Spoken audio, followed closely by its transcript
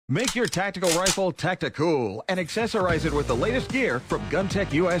Make your tactical rifle tactical and accessorize it with the latest gear from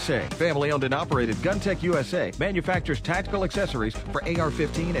GunTech USA. Family-owned and operated GunTech USA manufactures tactical accessories for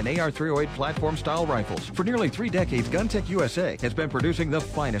AR-15 and AR-308 platform-style rifles. For nearly 3 decades, GunTech USA has been producing the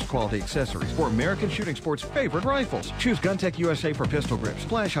finest quality accessories for American shooting sports' favorite rifles. Choose GunTech USA for pistol grips,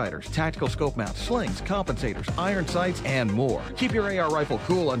 flash hiders, tactical scope mounts, slings, compensators, iron sights, and more. Keep your AR rifle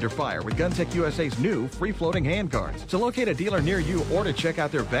cool under fire with GunTech USA's new free-floating handguards. To locate a dealer near you or to check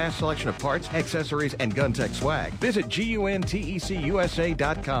out their vast selection of parts, accessories, and GunTech swag, visit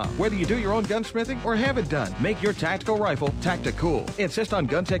GUNTECUSA.com. Whether you do your own gunsmithing or have it done, make your tactical rifle tactical. Insist on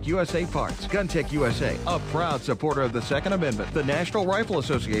GunTech USA parts. GunTech USA, a proud supporter of the Second Amendment, the National Rifle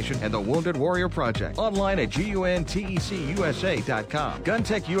Association, and the Wounded Warrior Project. Online at GUNTECUSA.com.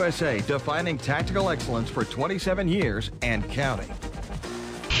 GunTech USA, defining tactical excellence for 27 years and counting.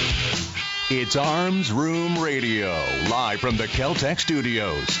 It's Arms Room Radio, live from the Kel-Tec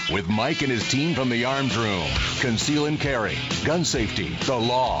Studios, with Mike and his team from the Arms Room. Conceal and carry, gun safety, the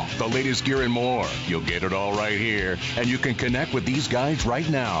law, the latest gear and more. You'll get it all right here, and you can connect with these guys right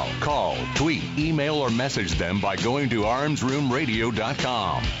now. Call, tweet, email, or message them by going to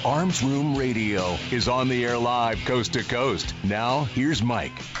armsroomradio.com. Arms Room Radio is on the air live coast to coast. Now, here's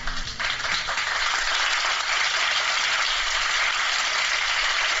Mike.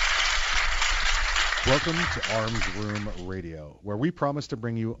 Welcome to Arms Room Radio, where we promise to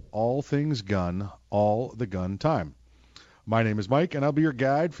bring you all things gun, all the gun time. My name is Mike, and I'll be your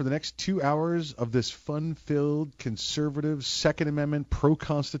guide for the next 2 hours of this fun-filled, conservative, Second Amendment,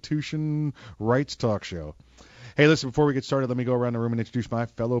 pro-Constitution rights talk show. Hey, listen, before we get started, let me go around the room and introduce my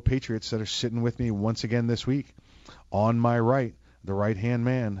fellow patriots that are sitting with me once again this week. On my right, the right-hand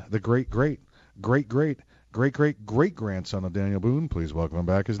man, the great-great-great-great-great-great-grandson of Daniel Boone. Please welcome him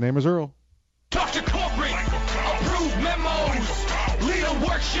back. His name is Earl. Dr. Corporate, approved memos, lead a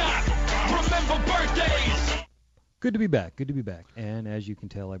workshop, remember birthdays. Good to be back. And as you can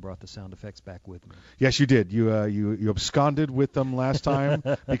tell, I brought the sound effects back with me. Yes, you did. You absconded with them last time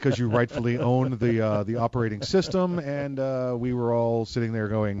because you rightfully owned the operating system, and we were all sitting there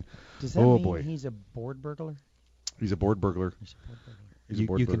going, Does that mean he's a board burglar? He's a board burglar.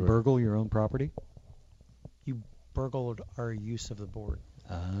 You can burgle your own property? You burgled our use of the board.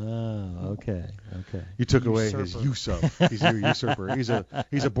 Ah, okay. You took away his use of. He's a usurper.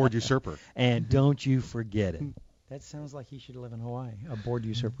 He's a board usurper. And don't you forget it. That sounds like he should live in Hawaii. A board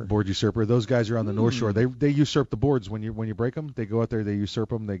usurper. Board usurper. Those guys are on the North Shore. They usurp the boards when you break them. They go out there. They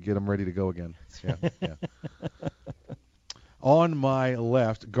usurp them. They get them ready to go again. Yeah. On my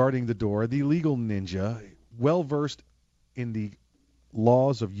left, guarding the door, the legal ninja, well versed in the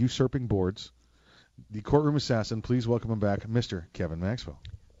laws of usurping boards. The courtroom assassin, please welcome him back, Mr. Kevin Maxwell.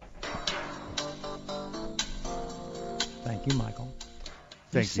 Thank you, Michael.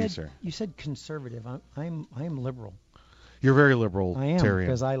 Thank you, sir. You said conservative. I'm liberal. You're very liberal, I am, Terry.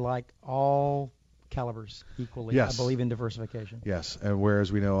 because I like all calibers equally. Yes. I believe in diversification. Yes, and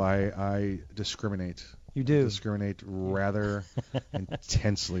whereas we know I discriminate. You do. Discriminate rather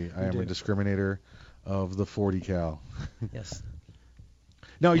intensely. I am a discriminator of the 40 cal. Yes.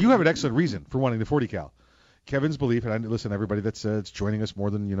 Now, you have an excellent reason for wanting the 40 cal. Kevin's belief, and listen, everybody that's joining us more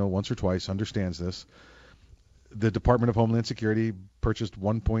than once or twice understands this. The Department of Homeland Security purchased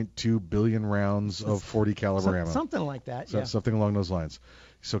 1.2 billion rounds of 40 caliber ammo. Something like that, yeah. Something along those lines.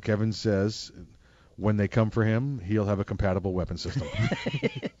 So Kevin says when they come for him, he'll have a compatible weapon system.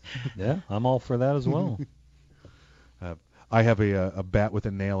 Yeah, I'm all for that as well. I have a bat with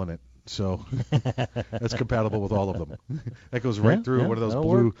a nail in it. So that's compatible with all of them. That goes right through one of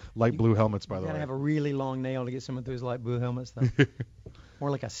those light blue helmets, by the way. You gotta have a really long nail to get some of those light blue helmets, though. More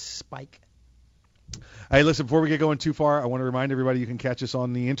like a spike. Hey, listen, before we get going too far, I want to remind everybody you can catch us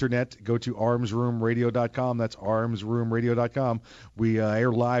on the internet. Go to armsroomradio.com. That's armsroomradio.com. We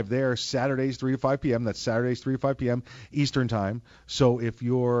air live there Saturdays 3 to 5 p.m. That's Saturdays 3 to 5 p.m. Eastern Time. So if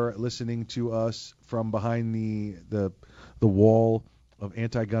you're listening to us from behind the wall of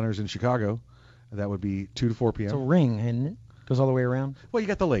anti-gunners in Chicago, that would be 2 to 4 p.m. It's a ring, isn't it? Goes all the way around. Well, you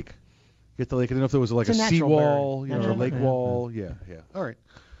got the lake. I didn't know if there was like a seawall, or a lake wall. Yeah. All right.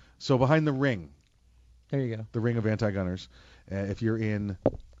 So behind the ring. There you go. The ring of anti-gunners. If you're in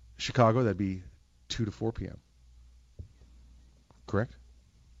Chicago, that'd be 2 to 4 p.m. Correct?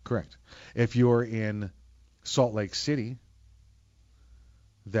 Correct. If you're in Salt Lake City,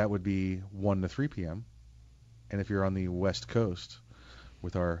 that would be 1 to 3 p.m. And if you're on the West Coast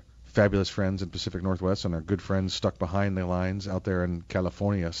with our fabulous friends in Pacific Northwest and our good friends stuck behind the lines out there in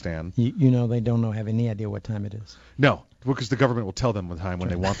California, Stan. They don't have any idea what time it is. No, because the government will tell them the time when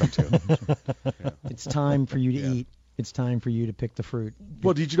they want them to. Yeah. It's time for you to eat. it's time for you to pick the fruit.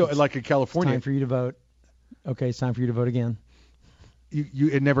 Well, did you know, like in It's California, time for you to vote. Okay, it's time for you to vote again.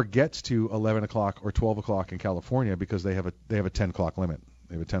 it never gets to 11 o'clock or 12 o'clock in California because they have a 10 o'clock limit.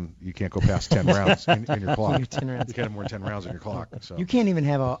 They have a 10. You can't go past 10 rounds in your clock. You have 10 rounds. You can't have more than 10 rounds in your clock. So You can't even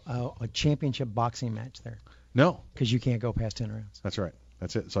have a championship boxing match there no, because you can't go past 10 rounds. that's right.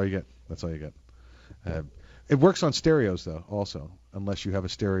 That's it. That's all you get. That's all you get. It works on stereos though, also, unless you have a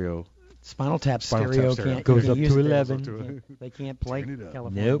stereo. Spinal Tap Spinal stereo Tap stereo. can't Goes can't up use to it there. 11. They can't play Turn it up.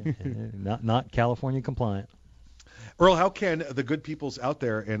 California. Nope, not California compliant. Earl, how can the good peoples out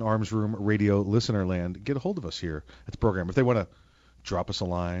there in Arms Room Radio listener land get a hold of us here at the program if they want to drop us a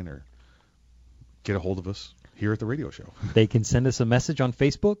line or get a hold of us here at the radio show? They can send us a message on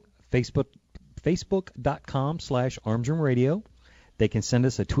Facebook, facebook.com/armsroomradio. They can send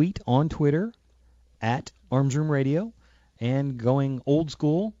us a tweet on Twitter at armsroomradio. And going old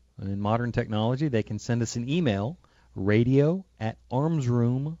school in modern technology, they can send us an email,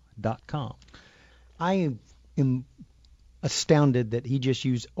 radio@armsroom.com. I am astounded that he just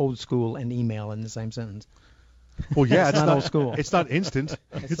used old school and email in the same sentence. Well, yeah, It's not old school. It's not instant.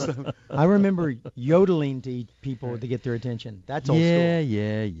 I remember yodeling to people to get their attention. That's old school.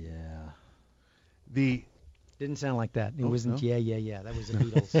 Yeah. The Didn't sound like that. It Oh, wasn't no? yeah. That was the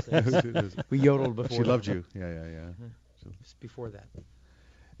Beatles. We yodeled before. She loved that. you. Yeah. Just before that.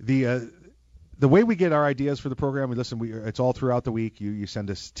 The way we get our ideas for the program, it's all throughout the week. You send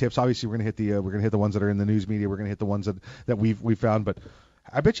us tips. Obviously, we're gonna hit the ones that are in the news media. We're gonna hit the ones that we've found. But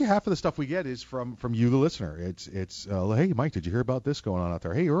I bet you half of the stuff we get is from you, the listener. It's hey Mike, did you hear about this going on out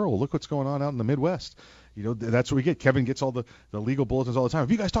there? Hey Earl, look what's going on out in the Midwest. That's what we get. Kevin gets all the legal bulletins all the time.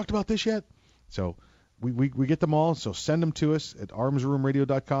 Have you guys talked about this yet? So we get them all. So send them to us at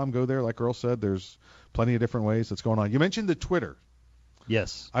armsroomradio.com. Go there, like Earl said. There's plenty of different ways that's going on. You mentioned the Twitter.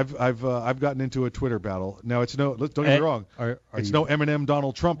 Yes. I've gotten into a Twitter battle. Now it's no. Don't get me wrong. It's no Eminem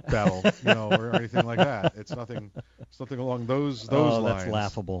Donald Trump battle, or anything like that. It's nothing. It's nothing along those lines. That's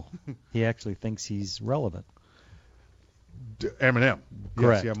laughable. He actually thinks he's relevant. Eminem.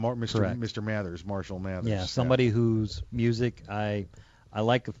 Correct. Yes, yeah, Correct. Mr. Mathers, Marshall Mathers. Yeah, somebody whose music I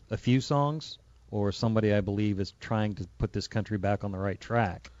like a few songs, or somebody I believe is trying to put this country back on the right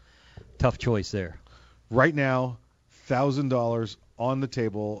track. Tough choice there. Right now, $1,000 on the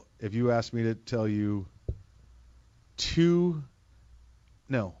table. If you ask me to tell you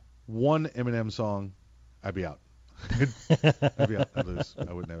one Eminem song, I'd be out. I'd be out. I'd lose.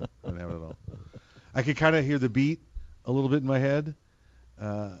 I wouldn't have it at all. I could kind of hear the beat a little bit in my head,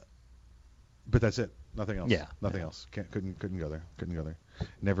 but that's it. Nothing else. Yeah. Nothing else. Couldn't go there.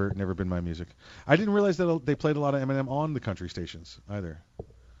 Never been my music. I didn't realize that they played a lot of Eminem on the country stations either.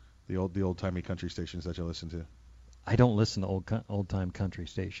 The old timey country stations that you listen to. I don't listen to old time country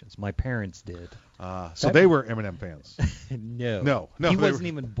stations. My parents did. So they were Eminem fans. No. No, He they wasn't were-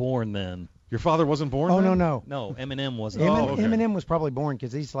 even born then. Your father wasn't born Oh then? no. No, Eminem wasn't. Okay. Eminem was probably born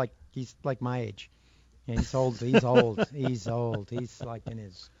because he's like my age. Yeah, he's old. He's old. He's old. He's like in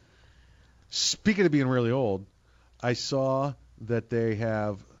his. Speaking of being really old, I saw that they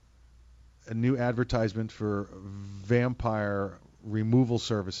have a new advertisement for vampire removal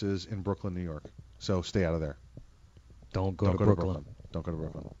services in Brooklyn, New York. So stay out of there. Don't go Don't to go Brooklyn. to Brooklyn. Don't go to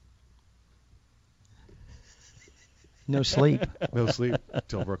Brooklyn. No sleep. No sleep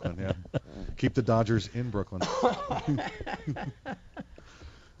till Brooklyn, yeah. Keep the Dodgers in Brooklyn.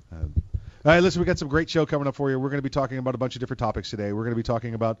 All right, listen, we got some great show coming up for you. We're going to be talking about a bunch of different topics today. We're going to be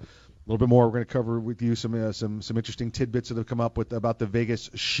talking about a little bit more. We're going to cover with you some interesting tidbits that have come up about the Vegas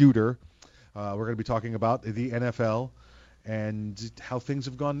shooter. We're going to be talking about the NFL and how things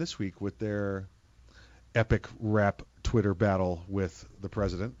have gone this week with their epic rap Twitter battle with the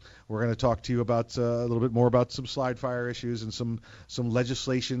president. We're going to talk to you about a little bit more about some slide fire issues and some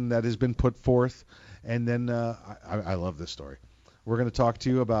legislation that has been put forth. And then I love this story. We're going to talk to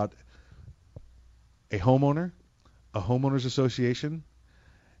you about a homeowner, a homeowners association,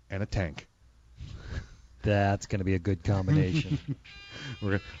 and a tank. That's going to be a good combination.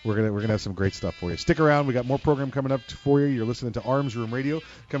 We're gonna have some great stuff for you. Stick around. We got more program coming up for you. You're listening to Arms Room Radio,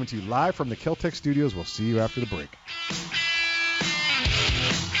 coming to you live from the Keltec studios. We'll see you after the break.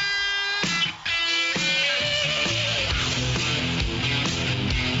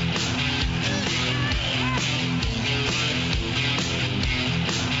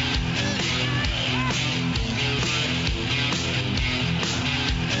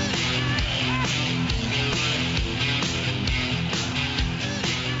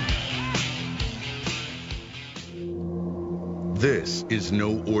 This is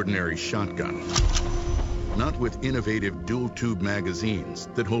no ordinary shotgun. Not with innovative dual-tube magazines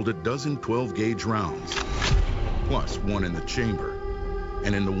that hold a dozen 12-gauge rounds plus one in the chamber.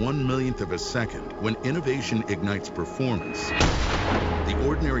 And in the 1/1,000,000th of a second, when innovation ignites performance, the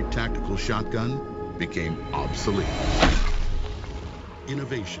ordinary tactical shotgun became obsolete.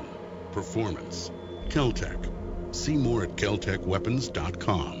 Innovation, performance, Kel-Tec. See more at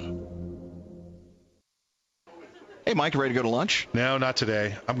keltecweapons.com. Hey, Mike, ready to go to lunch? No, not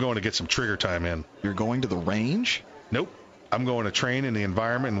today. I'm going to get some trigger time in. You're going to the range? Nope. I'm going to train in the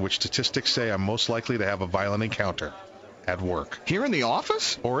environment in which statistics say I'm most likely to have a violent encounter. At work. Here in the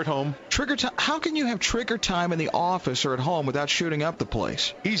office? Or at home. Trigger time? How can you have trigger time in the office or at home without shooting up the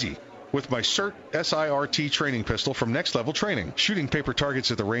place? Easy. With my SIRT SIRT training pistol from Next Level Training. Shooting paper targets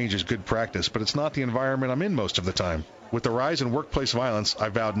at the range is good practice, but it's not the environment I'm in most of the time. With the rise in workplace violence, I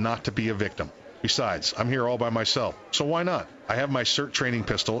vowed not to be a victim. Besides, I'm here all by myself, so why not? I have my SIRT training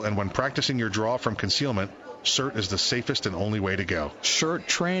pistol, and when practicing your draw from concealment, SIRT is the safest and only way to go. SIRT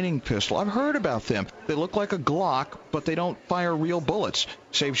training pistol. I've heard about them. They look like a Glock, but they don't fire real bullets.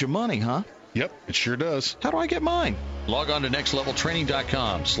 Saves you money, huh? Yep, it sure does. How do I get mine? Log on to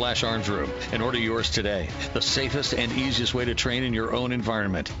nextleveltraining.com/armsroom and order yours today. The safest and easiest way to train in your own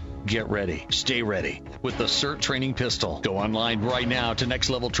environment. Get ready. Stay ready with the SIRT training pistol. Go online right now to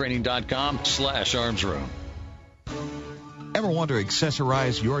nextleveltraining.com/armsroom. Ever want to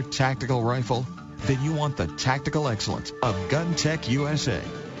accessorize your tactical rifle? Then you want the tactical excellence of GunTech USA.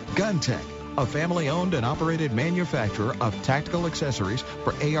 GunTech, a family-owned and operated manufacturer of tactical accessories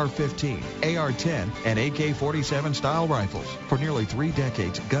for AR-15, AR-10, and AK-47 style rifles. For nearly 3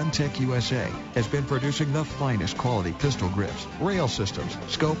 decades, GunTech USA has been producing the finest quality pistol grips, rail systems,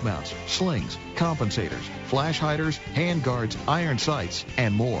 scope mounts, slings, compensators, flash hiders, hand guards, iron sights,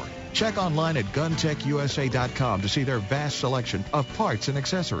 and more. Check online at GunTechUSA.com to see their vast selection of parts and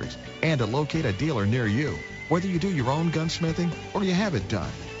accessories and to locate a dealer near you. Whether you do your own gunsmithing or you have it done,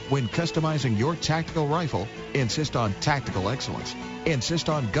 when customizing your tactical rifle, insist on tactical excellence. Insist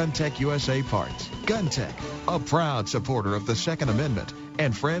on GunTech USA parts. GunTech, a proud supporter of the Second Amendment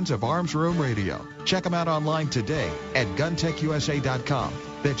and friends of Arms Room Radio. Check them out online today at GunTechUSA.com.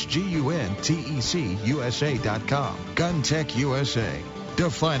 That's GUNTECUSA.com. GunTech USA.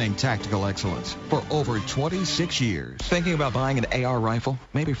 Defining tactical excellence for over 26 years. Thinking about buying an AR rifle?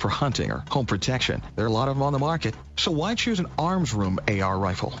 Maybe for hunting or home protection. There are a lot of them on the market. So why choose an Arms Room AR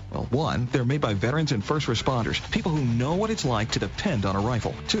rifle? Well, 1, they're made by veterans and first responders, people who know what it's like to depend on a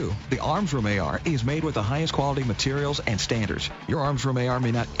rifle. 2, the Arms Room AR is made with the highest quality materials and standards. Your Arms Room AR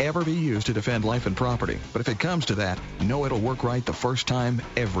may not ever be used to defend life and property, but if it comes to that, know it'll work right the first time,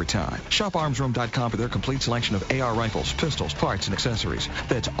 every time. Shop armsroom.com for their complete selection of AR rifles, pistols, parts, and accessories.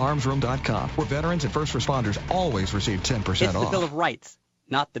 That's armsroom.com, where veterans and first responders always receive 10% off. It's the Bill of Rights,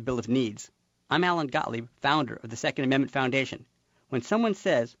 not the Bill of Needs. I'm Alan Gottlieb, founder of the Second Amendment Foundation. When someone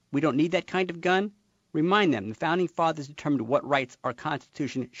says we don't need that kind of gun, remind them the Founding Fathers determined what rights our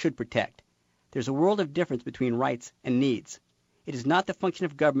Constitution should protect. There's a world of difference between rights and needs. It is not the function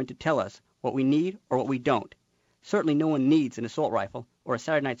of government to tell us what we need or what we don't. Certainly no one needs an assault rifle or a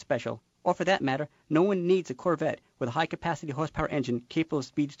Saturday night special, or for that matter, no one needs a Corvette with a high-capacity horsepower engine capable of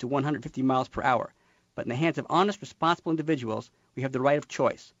speeds to 150 miles per hour. But in the hands of honest, responsible individuals, we have the right of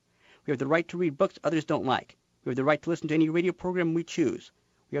choice. We have the right to read books others don't like. We have the right to listen to any radio program we choose.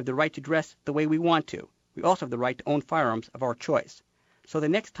 We have the right to dress the way we want to. We also have the right to own firearms of our choice. So the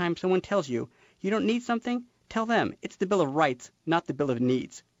next time someone tells you you don't need something, tell them it's the Bill of Rights, not the Bill of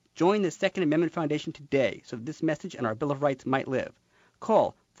Needs. Join the Second Amendment Foundation today so that this message and our Bill of Rights might live.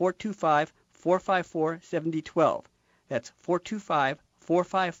 Call 425-454-7012. That's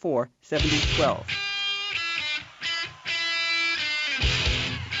 425-454-7012.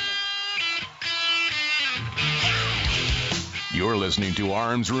 You're listening to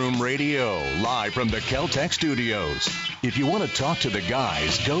Arms Room Radio, live from the Kel-Tec studios. If you want to talk to the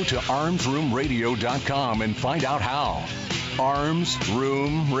guys, go to armsroomradio.com and find out how. Arms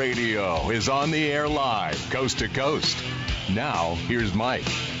Room Radio is on the air live, coast to coast. Now, here's Mike.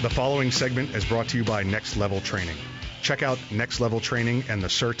 The following segment is brought to you by Next Level Training. Check out Next Level Training and the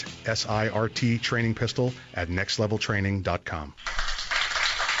SIRT SIRT training pistol at nextleveltraining.com.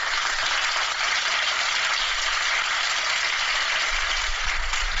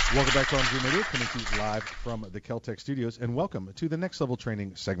 Welcome back to Arms Room Radio, coming to you live from the Kel-Tec studios, and welcome to the Next Level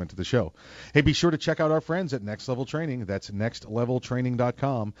Training segment of the show. Hey, be sure to check out our friends at Next Level Training. That's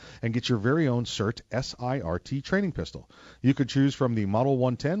nextleveltraining.com, and get your very own SIRT SIRT training pistol. You could choose from the Model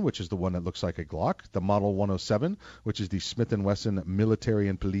 110, which is the one that looks like a Glock, the Model 107, which is the Smith & Wesson Military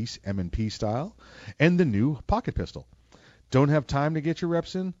and Police M&P style, and the new pocket pistol. Don't have time to get your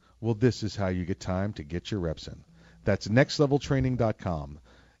reps in? Well, this is how you get time to get your reps in. That's nextleveltraining.com.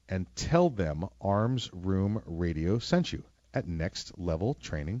 and tell them Arms Room Radio sent you at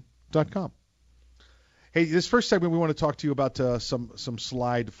nextleveltraining.com. Hey, this first segment we want to talk to you about some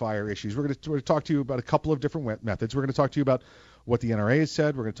slide fire issues. We're going to talk to you about a couple of different methods. We're going to talk to you about what the NRA has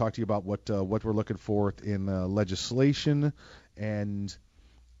said. We're going to talk to you about what we're looking for in legislation, and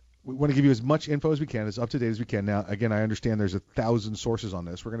we want to give you as much info as we can, as up to date as we can. Now, again, I understand there's 1,000 sources on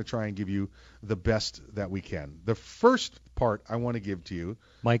this. We're going to try and give you the best that we can. The first part I want to give to you,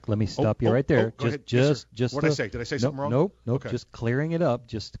 Mike, let me stop you right there. Go ahead. Just what did I say? Did I say something wrong? Nope. Okay. Just clearing it up,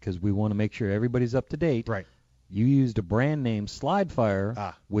 just because we want to make sure everybody's up to date. Right. You used a brand name,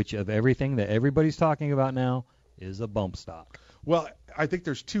 SlideFire, which of everything that everybody's talking about now is a bump stock. Well, I think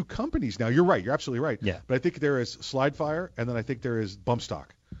there's two companies now. You're right. You're absolutely right. Yeah. But I think there is SlideFire, and then I think there is Bump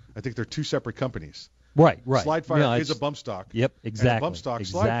Stock. I think they're two separate companies. Right. SlideFire is a bump stock. Yep, exactly. And a bump stock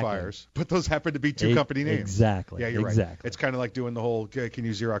slide fires, but those happen to be two company names. Exactly. Yeah, you're right. Exactly. It's kind of like doing the whole, can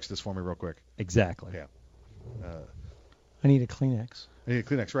you Xerox this for me real quick? Exactly. Yeah. I need a Kleenex. I need a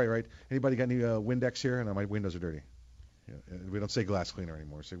Kleenex, right. Anybody got any Windex here? No, my windows are dirty. Yeah, we don't say glass cleaner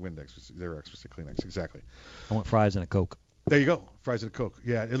anymore. We say Windex, we say Xerox, we say Kleenex. Exactly. I want fries and a Coke. There you go. Fries and a Coke.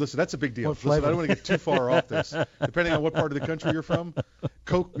 Yeah, listen, that's a big deal. What Listen, flavor? I don't want to get too far off this. Depending on what part of the country you're from,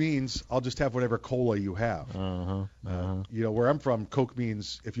 Coke means I'll just have whatever cola you have. You know, where I'm from, Coke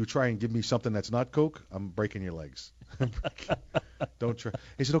means if you try and give me something that's not Coke, I'm breaking your legs. Don't try.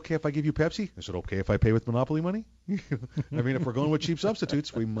 Is it okay if I give you Pepsi? Is it okay if I pay with Monopoly money? I mean, if we're going with cheap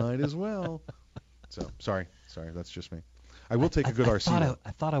substitutes, we might as well. So, sorry, that's just me. I will take a good RC.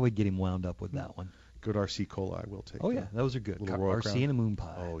 I thought I would get him wound up with that one. Good RC Cola, I will take. Oh, yeah, those are good. RC and a moon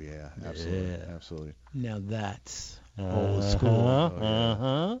pie. Oh, yeah, absolutely. Yeah. Absolutely. Now that's Old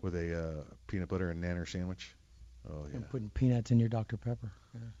school. With a peanut butter and nanner sandwich. Oh, yeah. I'm putting peanuts in your Dr. Pepper.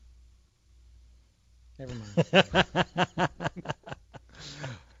 Yeah. Never mind.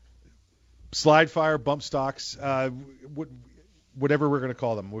 Slide fire, bump stocks, whatever we're going to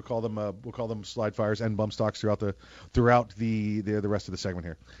call them. We'll call them slide fires and bump stocks throughout the rest of the segment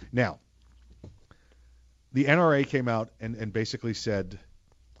here. Now, the NRA came out and basically said,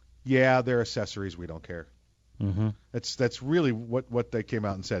 yeah, they're accessories. We don't care. Mm-hmm. That's really what they came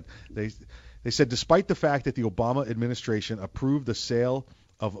out and said. They said despite the fact that the Obama administration approved the sale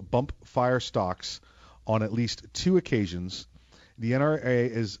of bump fire stocks on at least 2 occasions, the NRA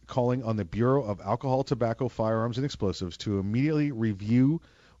is calling on the Bureau of Alcohol, Tobacco, Firearms, and Explosives to immediately review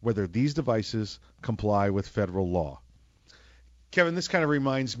whether these devices comply with federal law. Kevin, this kind of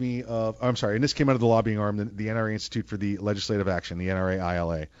reminds me of, and this came out of the lobbying arm, the NRA Institute for the Legislative Action, the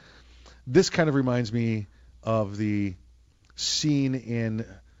NRA-ILA. This kind of reminds me of the scene in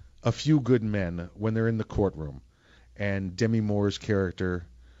A Few Good Men when they're in the courtroom and Demi Moore's character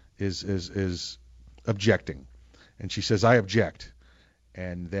is objecting. And she says, I object.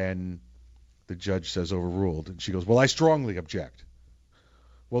 And then the judge says overruled. And she goes, well, I strongly object.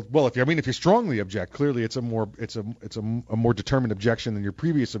 Well, if you strongly object, clearly it's a more determined objection than your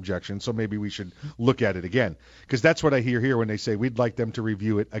previous objection. So maybe we should look at it again, because that's what I hear here when they say we'd like them to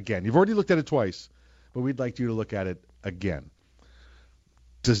review it again. You've already looked at it twice, but we'd like you to look at it again.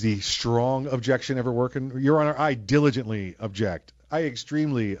 Does the strong objection ever work? And Your Honor, I diligently object. I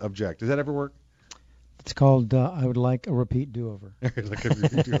extremely object. Does that ever work? It's called I would like a repeat do-over. Like a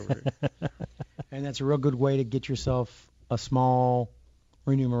repeat do-over. And that's a real good way to get yourself a small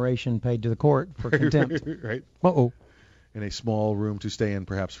remuneration paid to the court for contempt. Right. Uh-oh. In a small room to stay in,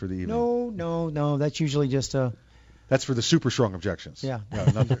 perhaps, for the evening. No. That's usually just a... That's for the super strong objections. Yeah.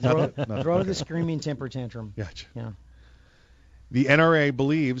 No, throw the screaming temper tantrum. Gotcha. Yeah. The NRA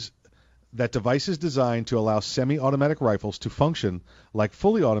believes that devices designed to allow semi-automatic rifles to function like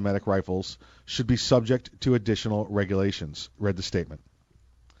fully automatic rifles should be subject to additional regulations, read the statement.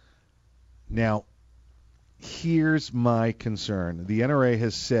 Now, here's my concern. The NRA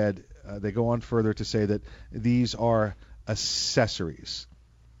has said, they go on further to say that these are accessories.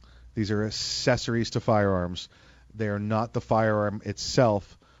 These are accessories to firearms. They are not the firearm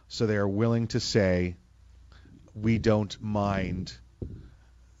itself, so they are willing to say, we don't mind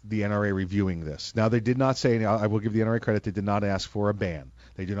the NRA reviewing this. Now, they did not say, and I will give the NRA credit, they did not ask for a ban.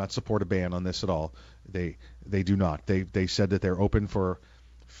 They do not support a ban on this at all. They do not. They said that they're open for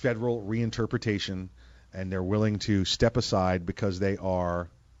federal reinterpretation, and they're willing to step aside because they are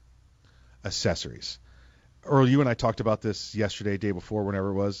accessories. Earl, you and I talked about this yesterday, day before, whenever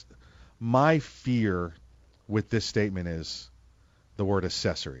it was. My fear with this statement is the word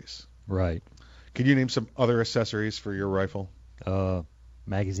accessories. Right. Can you name some other accessories for your rifle?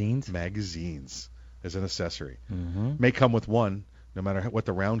 Magazines. Magazines as an accessory. Mm-hmm. May come with one, no matter what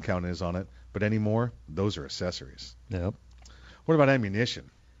the round count is on it, but any more, those are accessories. Yep. What about ammunition?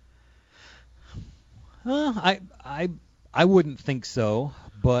 I wouldn't think so,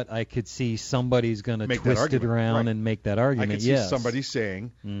 but I could see somebody's going to twist it around and make that argument. I could see somebody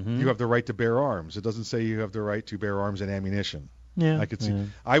saying Mm-hmm. you have the right to bear arms. It doesn't say you have the right to bear arms and ammunition. Yeah, I could see. yeah.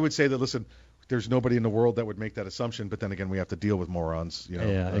 I would say that, listen, there's nobody in the world that would make that assumption, but then again, we have to deal with morons,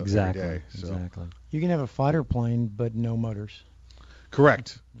 exactly. every day. So. Exactly. You can have a fighter plane, but no motors.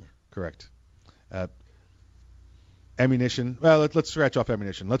 Correct. Ammunition. Well, let's scratch off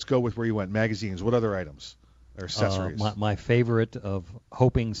ammunition. Let's go with where you went. Magazines. What other items or accessories? My favorite of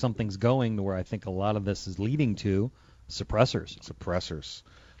hoping something's going to where I think a lot of this is leading to, suppressors.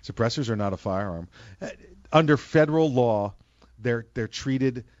 Suppressors are not a firearm. Under federal law, they're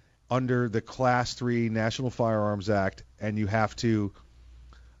treated under the Class 3 National Firearms Act, and you have to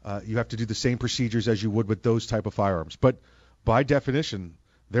do the same procedures as you would with those type of firearms. But by definition,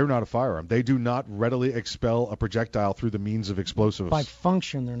 they're not a firearm. They do not readily expel a projectile through the means of explosives. By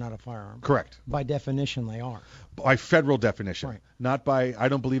function, they're not a firearm. Correct. By definition, they are. By federal definition. Right. Not by, I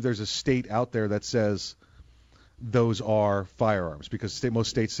don't believe there's a state out there that says those are firearms, because most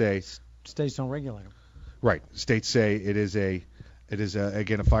states say. States don't regulate them. Right. States say it is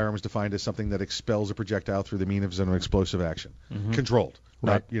again, a firearm is defined as something that expels a projectile through the means of an explosive action. Mm-hmm. Controlled.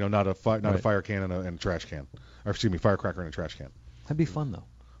 Right. Not a fire can and a trash can. Or excuse me, firecracker and a trash can. That'd be fun, though.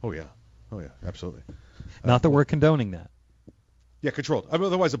 Oh yeah, absolutely. Not that we're condoning that. Yeah, controlled. I mean,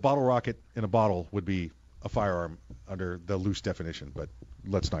 otherwise, a bottle rocket in a bottle would be a firearm under the loose definition, but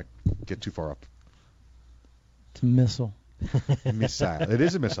let's not get too far up. It's a missile. Missile. It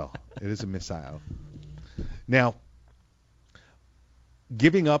is a missile. It is a missile. Now,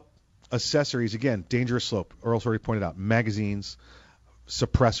 giving up accessories, again, dangerous slope. Earl's already pointed out magazines,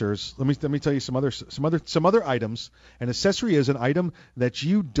 suppressors. Let me tell you some other items. An accessory is an item that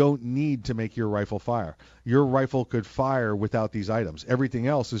you don't need to make your rifle fire. Your rifle could fire without these items. Everything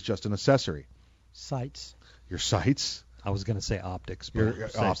else is just an accessory. Sights. Your sights. I was going to say optics, Your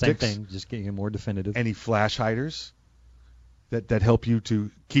but optics. same thing, just getting it more definitive. Any flash hiders that help you to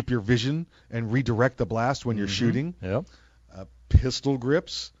keep your vision and redirect the blast when you're shooting. Yep. Pistol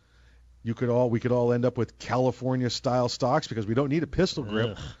grips. We could all end up with California style stocks because we don't need a pistol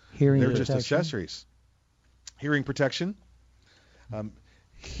grip. Hearing They're protection. just accessories. Hearing protection.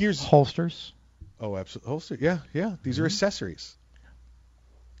 Here's holsters. Oh, absolutely. Holster. Yeah. These are accessories.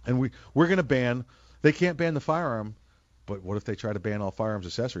 And we're going to ban. They can't ban the firearm, but what if they try to ban all firearms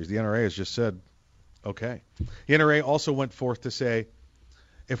accessories? The NRA has just said, okay. The NRA also went forth to say,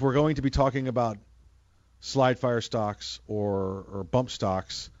 if we're going to be talking about slide fire stocks or bump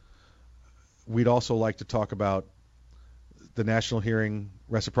stocks, we'd also like to talk about the National Hearing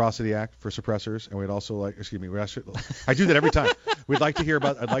Reciprocity Act for suppressors, and we'd also like, I do that every time. I'd like to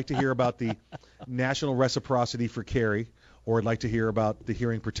hear about the National Reciprocity for Carry, or I'd like to hear about the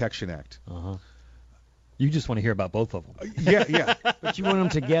Hearing Protection Act. Uh-huh. You just want to hear about both of them. Yeah. But you want them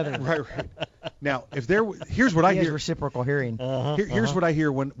together. Right. Now, here's what I hear. Reciprocal hearing. Here's what I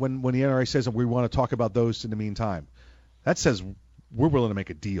hear when the NRA says that we want to talk about those in the meantime. That says we're willing to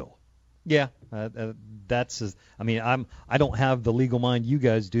make a deal. Yeah, I don't have the legal mind you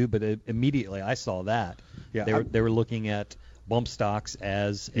guys do, but immediately I saw that. Yeah, they were looking at bump stocks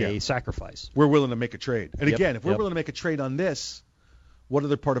as a sacrifice. We're willing to make a trade. And again, if we're Yep. willing to make a trade on this, what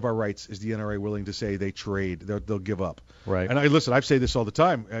other part of our rights is the NRA willing to say they trade, they'll give up? Right. And I've said this all the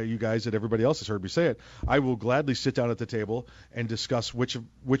time. You guys and everybody else has heard me say it. I will gladly sit down at the table and discuss which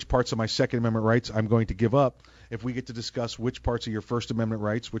parts of my Second Amendment rights I'm going to give up. If we get to discuss which parts of your First Amendment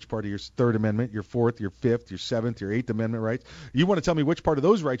rights, which part of your Third Amendment, your Fourth, your Fifth, your Seventh, your Eighth Amendment rights, you want to tell me which part of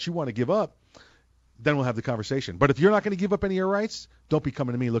those rights you want to give up, then we'll have the conversation. But if you're not going to give up any of your rights, don't be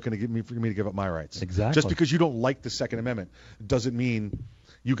coming to me looking for me to give up my rights. Exactly. Just because you don't like the Second Amendment doesn't mean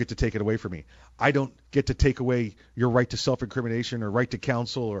you get to take it away from me. I don't get to take away your right to self-incrimination or right to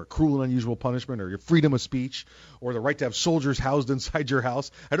counsel or cruel and unusual punishment or your freedom of speech or the right to have soldiers housed inside your house.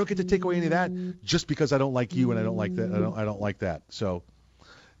 I don't get to take away any of that just because I don't like you and I don't like that. I don't like that. So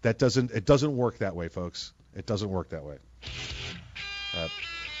it doesn't work that way, folks. It doesn't work that way.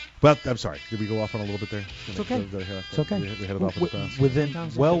 But I'm sorry. Did we go off on a little bit there? It's okay. It's okay. We headed off in the past.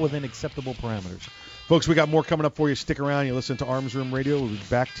 Within acceptable parameters. Folks, we got more coming up for you. Stick around. You listen to Arms Room Radio. We'll be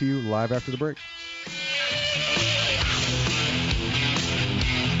back to you live after the break.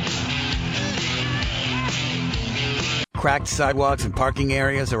 Cracked sidewalks and parking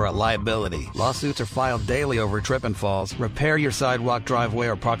areas are a liability. Lawsuits are filed daily over trip and falls. Repair your sidewalk, driveway,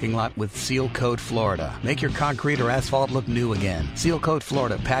 or parking lot with Seal Coat Florida. Make your concrete or asphalt look new again. Seal Coat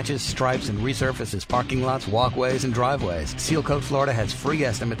Florida patches, stripes, and resurfaces parking lots, walkways, and driveways. Seal Coat Florida has free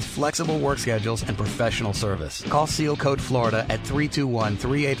estimates, flexible work schedules, and professional service. Call Seal Coat Florida at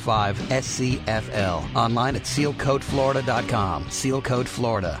 321-385-SCFL. Online at sealcoatflorida.com. Seal Coat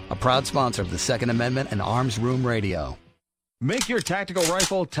Florida, a proud sponsor of the Second Amendment and Arms Room Radio. Make your tactical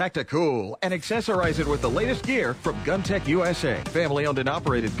rifle tactical and accessorize it with the latest gear from GunTech USA. Family owned and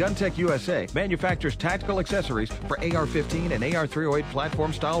operated GunTech USA manufactures tactical accessories for AR-15 and AR-308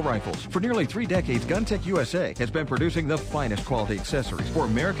 platform style rifles. For nearly 3 decades, GunTech USA has been producing the finest quality accessories for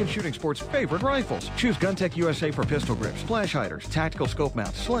American shooting sports' favorite rifles. Choose GunTech USA for pistol grips, flash hiders, tactical scope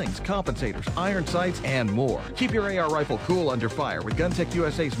mounts, slings, compensators, iron sights, and more. Keep your AR rifle cool under fire with GunTech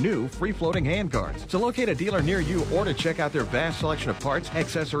USA's new free-floating handguards. To locate a dealer near you or to check out their vast selection of parts,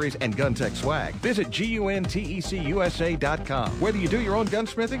 accessories, and GunTech swag, visit GUNTECUSA.com. Whether you do your own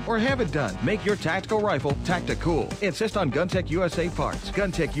gunsmithing or have it done, make your tactical rifle tactical. Insist on GunTech USA parts.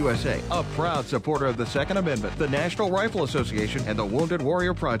 GunTech USA, a proud supporter of the Second Amendment, the National Rifle Association, and the Wounded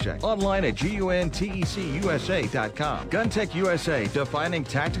Warrior Project. Online at GUNTECUSA.com. GunTech USA, defining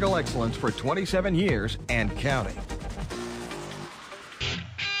tactical excellence for 27 years and counting.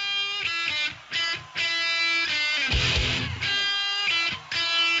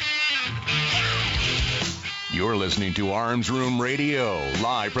 You're listening to Arms Room Radio,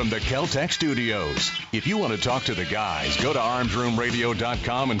 live from the Kel-Tec studios. If you want to talk to the guys, go to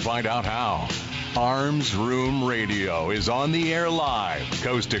armsroomradio.com and find out how. Arms Room Radio is on the air live,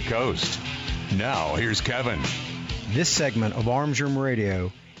 coast to coast. Now, here's Kevin. This segment of Arms Room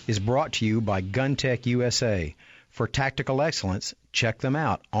Radio is brought to you by GunTech USA. For tactical excellence, check them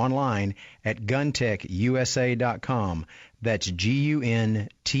out online at guntechusa.com. That's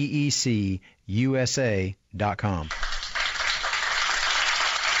GUNTECUSA.com.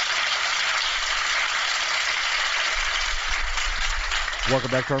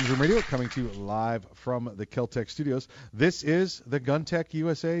 Welcome back to Arms Room Radio, coming to you live from the Kel-Tec studios. This is the GunTech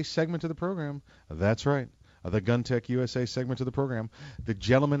USA segment of the program. That's right, the GunTech USA segment of the program. The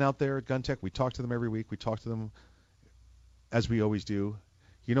gentlemen out there at GunTech, we talk to them every week. We talk to them as we always do.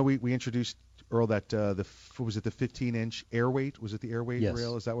 You know, we introduced, Earl, that what was it, the 15-inch air weight? Was it the air weight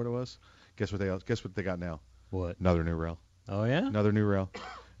rail? Is that what it was? Guess what they got now? What? Another new rail. Oh yeah. Another new rail.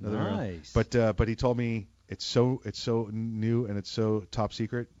 Nice. Rail. But he told me it's so new and it's so top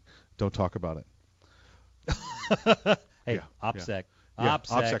secret. Don't talk about it. Hey, OPSEC. Yeah,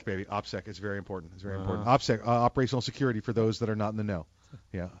 OPSEC, baby. OPSEC is very important. It's very important. OPSEC, operational security for those that are not in the know.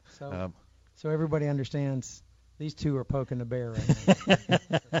 Yeah. So everybody understands. These two are poking the bear right now.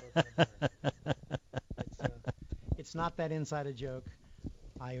 It's not that inside joke.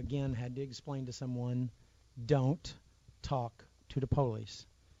 I, again, had to explain to someone, don't talk to the police.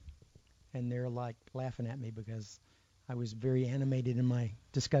 And they're, like, laughing at me because I was very animated in my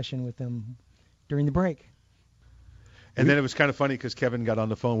discussion with them during the break. And then it was kind of funny because Kevin got on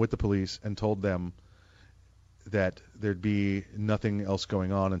the phone with the police and told them that there'd be nothing else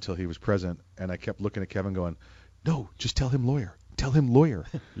going on until he was present. And I kept looking at Kevin going, no, just tell him lawyer. Tell him lawyer.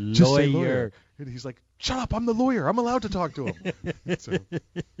 Just say lawyer. And he's like, shut up, I'm the lawyer. I'm allowed to talk to him.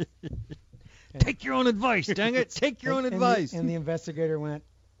 Take your own advice, dang it. Take your own advice. And the investigator went,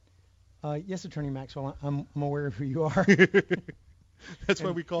 yes, Attorney Maxwell, I'm aware of who you are. That's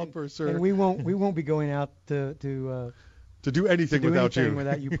why we called for a sir. And we won't be going out to do anything without you.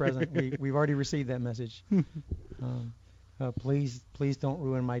 Without you present. We've already received that message. Please don't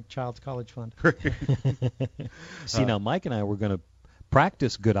ruin my child's college fund. See, now Mike and I were going to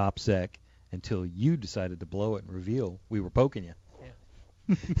practice good OPSEC until you decided to blow it and reveal we were poking you.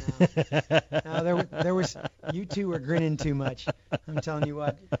 No, there was you two were grinning too much. I'm telling you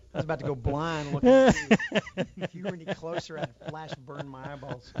what, I was about to go blind looking at you. If you were any closer, I'd flash burn my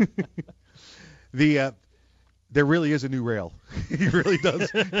eyeballs. There really is a new rail. He really does.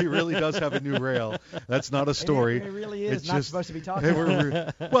 He really does have a new rail. That's not a story. It really is. It's not supposed to be talking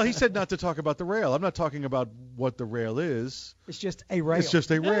about. Well, he said not to talk about the rail. I'm not talking about what the rail is. It's just a rail. It's just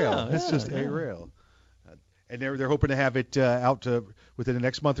a rail. It's just a rail. And they're hoping to have it out within the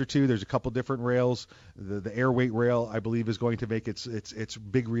next month or two. There's a couple different rails. The air weight rail, I believe, is going to make its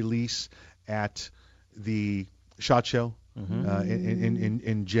big release at the SHOT Show.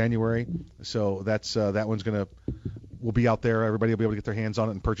 In January, so that's that one's will be out there. Everybody will be able to get their hands on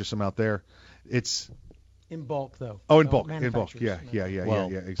it and purchase them out there. It's in bulk though. Oh, in bulk. Yeah. Well,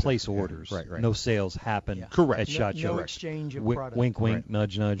 exactly. Place orders. Right. No sales happen. Correct. At SHOT Show. No exchange of product. Wink, wink,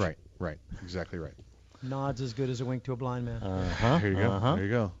 nudge, nudge. Right. Exactly right. Nods as good as a wink to a blind man. There you go. There you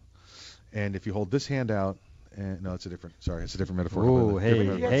go. And if you hold this hand out, no, it's a different metaphor. Oh, hey,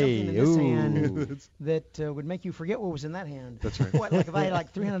 You got something in this hand that would make you forget what was in that hand. That's right. What, like if I had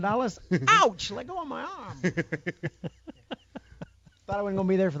like $300? Ouch! Let go of my arm. Thought I wasn't going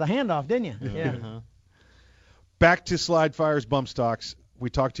to be there for the handoff, didn't you? Yeah. Back to slide fires, bump stocks. We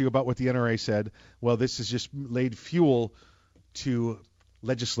talked to you about what the NRA said. Well, this has just laid fuel to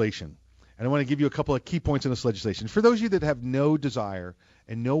legislation. And I want to give you a couple of key points in this legislation. For those of you that have no desire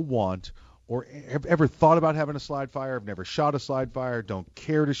and no want or have ever thought about having a slide fire, have never shot a slide fire, don't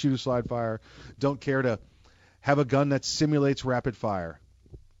care to shoot a slide fire, don't care to have a gun that simulates rapid fire,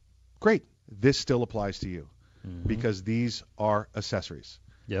 great. This still applies to you because these are accessories.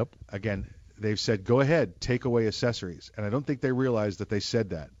 Yep. Again, they've said, go ahead, take away accessories. And I don't think they realized that they said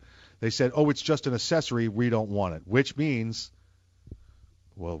that. They said, oh, it's just an accessory, we don't want it, which means,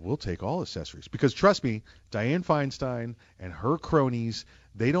 well, we'll take all accessories. Because trust me, Dianne Feinstein and her cronies,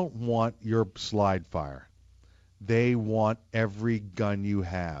 they don't want your slide fire. They want every gun you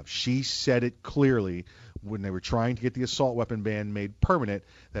have. She said it clearly when they were trying to get the assault weapon ban made permanent,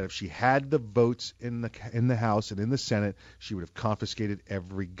 that if she had the votes in the House and in the Senate, she would have confiscated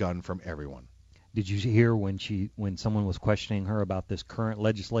every gun from everyone. Did you hear when someone was questioning her about this current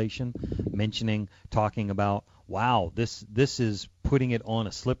legislation, talking about, wow, this is putting it on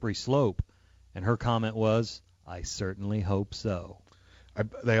a slippery slope, and her comment was, I certainly hope so.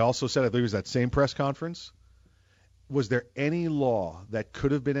 They also said, I believe it was that same press conference, was there any law that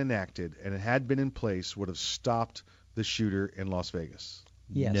could have been enacted and it had been in place would have stopped the shooter in Las Vegas?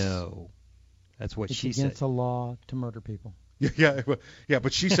 Yes. No. That's what she said. It's against the law to murder people. Yeah,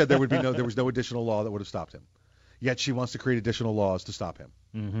 but she said there was no additional law that would have stopped him. Yet she wants to create additional laws to stop him.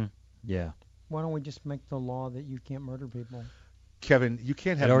 Mm-hmm. Yeah. Why don't we just make the law that you can't murder people? Kevin, you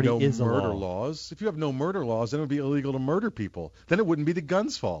can't have no murder laws. If you have no murder laws, then it would be illegal to murder people. Then it wouldn't be the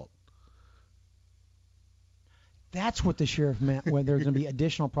gun's fault. That's what the sheriff meant when there's going to be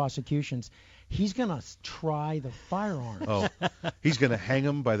additional prosecutions. He's going to try the firearms. Oh, he's going to hang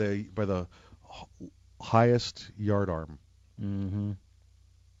him by the highest yard arm. Mm-hmm.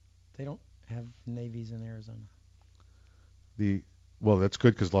 They don't have navies in Arizona. Well, that's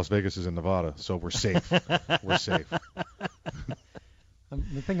good because Las Vegas is in Nevada, so we're safe. We're safe. I'm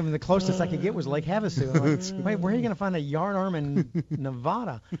thinking the closest I could get was Lake Havasu. I'm like, wait, where are you going to find a yard arm in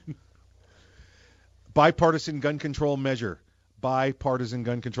Nevada? Bipartisan gun control measure. Bipartisan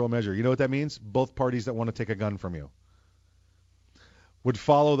gun control measure. You know what that means? Both parties that want to take a gun from you would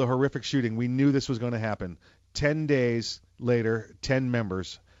follow the horrific shooting. We knew this was going to happen. 10 days later, 10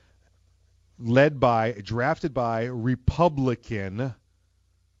 members, drafted by Republican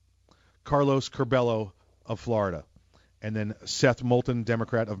Carlos Curbelo of Florida, and then Seth Moulton,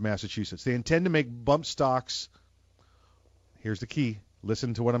 Democrat of Massachusetts. They intend to make bump stocks. Here's the key.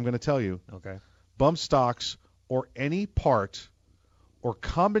 Listen to what I'm going to tell you. Okay. Bump stocks or any part or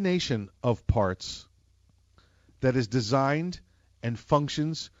combination of parts that is designed and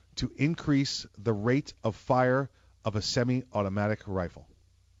functions to increase the rate of fire of a semi-automatic rifle.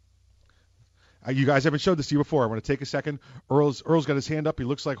 You guys haven't showed this to you before. I want to take a second. Earl's got his hand up. He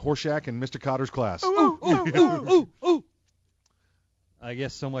looks like Horshack in Mr. Cotter's class. Ooh. I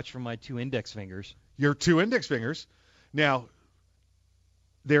guess so much for my 2 index fingers. Your 2 index fingers. Now,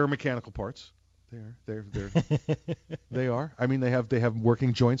 they're mechanical parts. They are. I mean, they have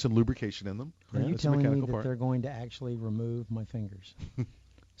working joints and lubrication in them. Are you telling me that they're going to actually remove my fingers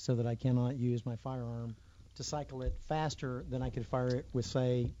so that I cannot use my firearm to cycle it faster than I could fire it with,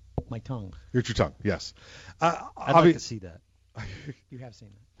 say, my tongue? Your tongue, yes. I'd like to see that. You have seen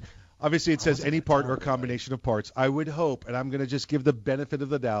that. Obviously, it says any part or combination of parts. I would hope, and I'm going to just give the benefit of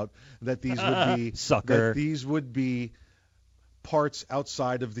the doubt, that these would be Sucker. That these would be parts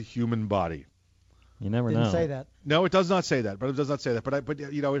outside of the human body. You never know. Didn't say that. No, it does not say that. But it does not say that. But I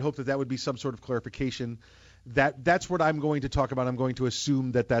would hope that would be some sort of clarification. That's what I'm going to talk about. I'm going to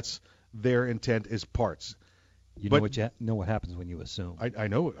assume that that's their intent is parts. You know what happens when you assume. I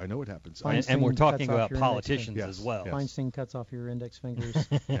know what happens. And we're talking about politicians as well. Yes. Feinstein cuts off your index fingers,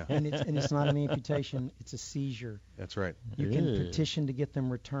 Yeah. and it's not an amputation; it's a seizure. That's right. You can petition to get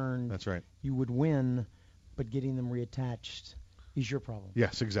them returned. That's right. You would win, but getting them reattached is your problem.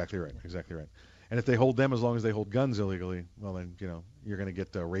 Yes, exactly right. Exactly right. And if they hold them as long as they hold guns illegally, well then you're going to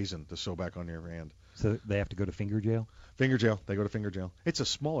get a raisin to sew back on your hand. So they have to go to finger jail? Finger jail. They go to finger jail. It's a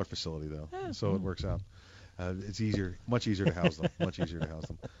smaller facility though, so it works out. It's much easier to house them. Much easier to house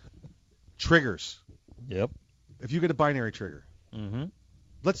them. Triggers. Yep. If you get a binary trigger,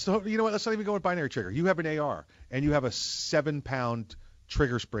 let's not even go with binary trigger. You have an AR and you have a 7-pound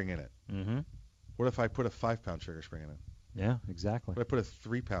trigger spring in it. Mm-hmm. What if I put a 5-pound trigger spring in it? Yeah, exactly. What if I put a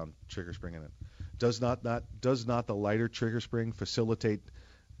 3-pound trigger spring in it? Does not the lighter trigger spring facilitate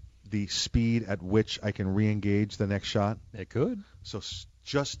the speed at which I can re-engage the next shot? It could. So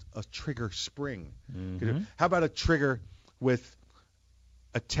just a trigger spring. Mm-hmm. How about a trigger with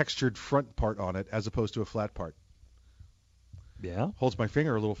a textured front part on it as opposed to a flat part? Yeah. Holds my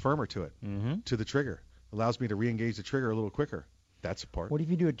finger a little firmer to it, Mm-hmm. to the trigger. Allows me to re-engage the trigger a little quicker. That's a part. What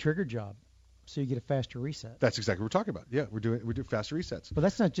if you do a trigger job so you get a faster reset? That's exactly what we're talking about. Yeah, we do faster resets. But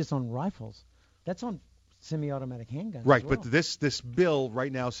that's not just on rifles. That's on semi-automatic handguns. Right, as well. but this bill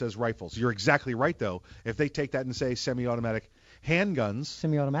right now says rifles. You're exactly right, though. If they take that and say semi-automatic handguns.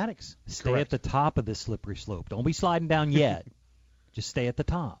 Semi-automatics. Stay at the top of this slippery slope. Don't be sliding down yet. Just stay at the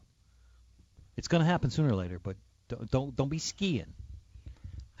top. It's going to happen sooner or later, but don't be skiing.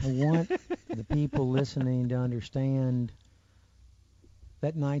 I want the people listening to understand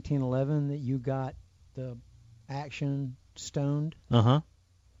that 1911 that you got the action stoned. Uh-huh.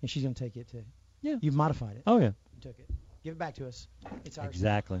 And she's going to take it too. Yeah. You've modified it. Oh, yeah. You took it. Give it back to us. It's ours.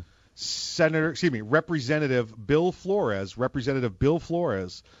 Exactly. Representative Bill Flores,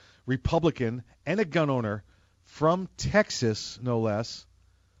 Republican and a gun owner from Texas, no less,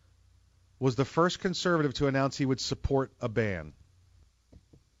 was the first conservative to announce he would support a ban.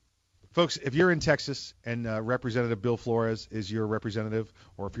 Folks, if you're in Texas and Representative Bill Flores is your representative,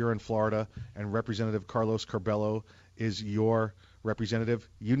 or if you're in Florida and Representative Carlos Curbelo is your representative,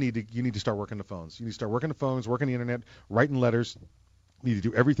 you need to start working the phones. You need to start working the phones, working the internet, writing letters. You need to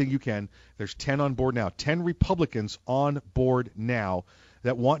do everything you can. There's 10 on board now, 10 Republicans on board now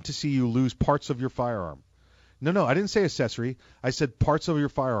that want to see you lose parts of your firearm. No, I didn't say accessory. I said parts of your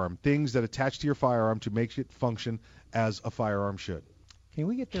firearm, things that attach to your firearm to make it function as a firearm should. Can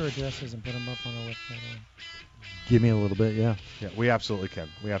we get their addresses and put them up on our website? Give me a little bit, yeah. Yeah, we absolutely can.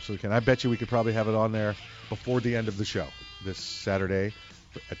 I bet you we could probably have it on there before the end of the show this Saturday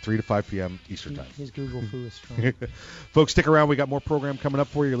at 3 to 5 p.m. Eastern Time. His Google foo is strong. Folks, stick around. We got more program coming up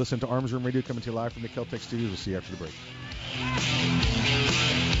for you. You're listening to Arms Room Radio coming to you live from the Kel-Tec Studios. We'll see you after the break.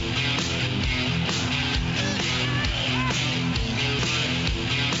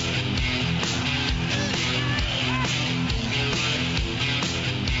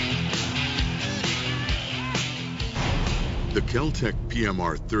 The Kel-Tec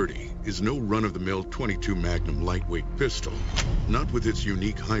PMR 30 is no run-of-the-mill .22 Magnum lightweight pistol, not with its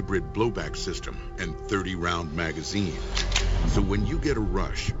unique hybrid blowback system and 30-round magazine. So when you get a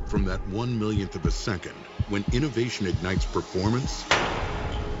rush from that 1/1,000,000th of a second, when innovation ignites performance,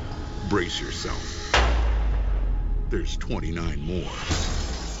 brace yourself. There's 29 more.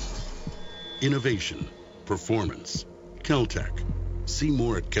 Innovation, performance, Kel-Tec. See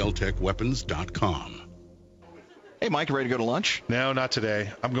more at keltecweapons.com. Hey, Mike, you ready to go to lunch? No, not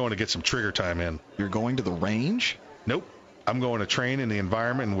today. I'm going to get some trigger time in. You're going to the range? Nope. I'm going to train in the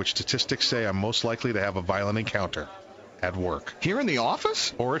environment in which statistics say I'm most likely to have a violent encounter. At work. Here in the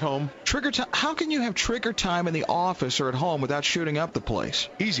office? Or at home. Trigger time? How can you have trigger time in the office or at home without shooting up the place?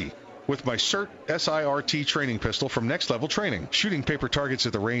 Easy. With my SIRT SIRT training pistol from Next Level Training. Shooting paper targets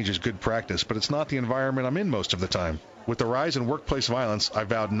at the range is good practice, but it's not the environment I'm in most of the time. With the rise in workplace violence, I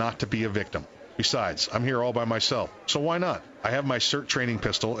vowed not to be a victim. Besides, I'm here all by myself, so why not? I have my SIRT training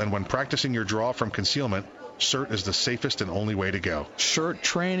pistol, and when practicing your draw from concealment, SIRT is the safest and only way to go. SIRT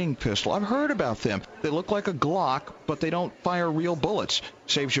training pistol. I've heard about them. They look like a Glock, but they don't fire real bullets.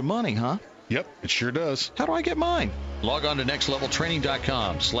 Saves you money, huh? Yep, it sure does. How do I get mine? Log on to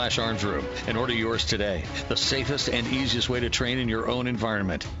nextleveltraining.com/armsroom and order yours today. The safest and easiest way to train in your own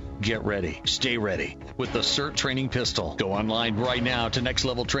environment. Get ready. Stay ready with the SIRT training pistol. Go online right now to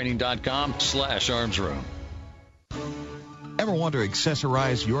nextleveltraining.com/armsroom. Ever want to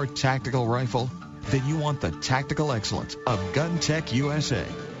accessorize your tactical rifle? Then you want the tactical excellence of GunTec USA.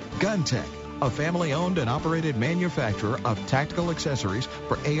 GunTec, a family-owned and operated manufacturer of tactical accessories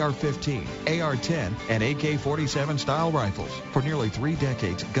for AR-15, AR-10, and AK-47 style rifles. For nearly 3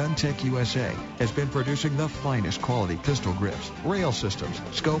 decades, GunTec USA has been producing the finest quality pistol grips, rail systems,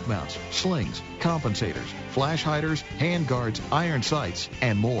 scope mounts, slings, compensators, flash hiders, hand guards, iron sights,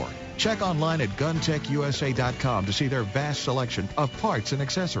 and more. Check online at GunTecUSA.com to see their vast selection of parts and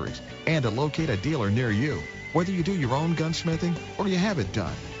accessories and to locate a dealer near you. Whether you do your own gunsmithing or you have it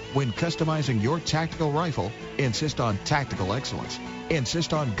done, when customizing your tactical rifle, insist on tactical excellence.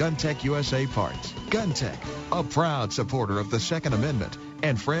 Insist on GunTec USA parts. GunTec, a proud supporter of the Second Amendment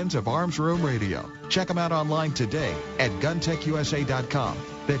and friends of Arms Room Radio. Check them out online today at GunTecUSA.com.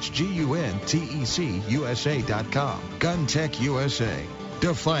 That's GUNTECUSA.com. GunTec USA.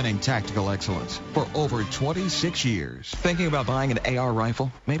 defining tactical excellence for over 26 years. Thinking about buying an AR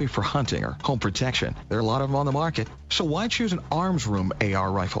rifle? Maybe for hunting or home protection. There are a lot of them on the market. So why choose an Arms Room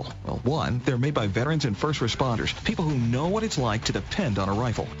AR rifle? Well, one, they're made by veterans and first responders, people who know what it's like to depend on a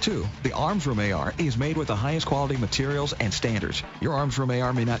rifle. Two, the Arms Room AR is made with the highest quality materials and standards. Your Arms Room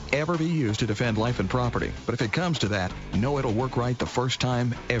AR may not ever be used to defend life and property, but if it comes to that, know it'll work right the first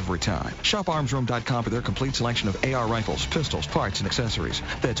time, every time. Shop armsroom.com for their complete selection of AR rifles, pistols, parts, and accessories.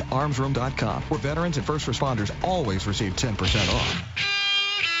 That's armsroom.com, where veterans and first responders always receive 10% off.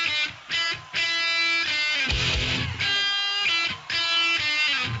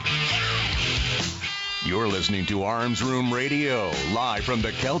 You're listening to Arms Room Radio, live from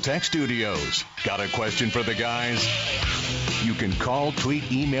the Kel-Tec studios. Got a question for the guys? You can call, tweet,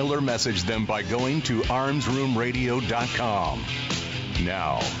 email, or message them by going to armsroomradio.com.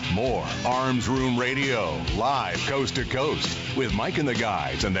 Now, more Arms Room Radio, live coast to coast, with Mike and the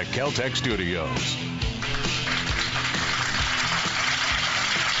guys in the Kel-Tec studios.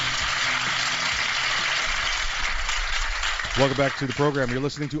 Welcome back to the program. You're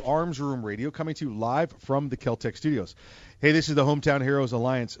listening to Arms Room Radio, coming to you live from the Kel-Tec studios. Hey, this is the Hometown Heroes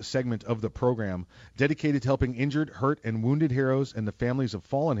Alliance segment of the program, dedicated to helping injured, hurt, and wounded heroes and the families of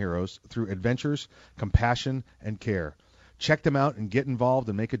fallen heroes through adventures, compassion, and care. Check them out and get involved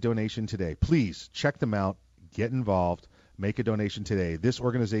and make a donation today. Please check them out, get involved, make a donation today. This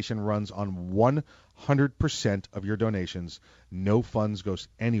organization runs on 100% of your donations. No funds goes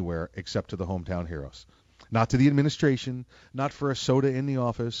anywhere except to the Hometown Heroes. Not to the administration, not for a soda in the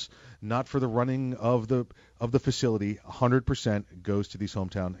office, not for the running of the facility. 100% goes to these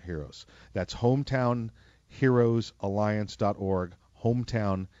Hometown Heroes. That's hometownheroesalliance.org,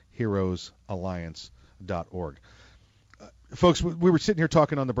 hometownheroesalliance.org. Folks, we were sitting here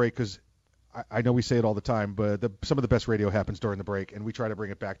talking on the break because I know we say it all the time, but some of the best radio happens during the break, and we try to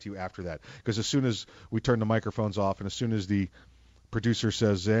bring it back to you after that. Because as soon as we turn the microphones off and as soon as the producer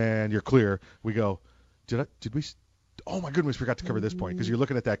says, and you're clear, we go, did we? Oh my goodness, we forgot to cover this point, because you're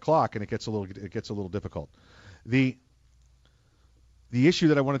looking at that clock and it gets a little difficult. The issue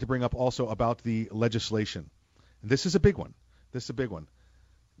that I wanted to bring up also about the legislation. This is a big one.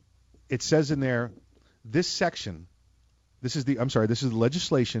 It says in there, this section. This is the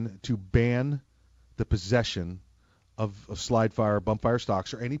legislation to ban the possession of slide fire, bump fire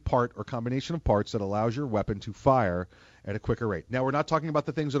stocks, or any part or combination of parts that allows your weapon to fire at a quicker rate. Now, we're not talking about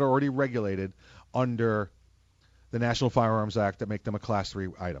the things that are already regulated under the National Firearms Act that make them a Class 3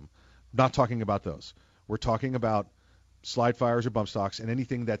 item. Not talking about those. We're talking about slide fires or bump stocks and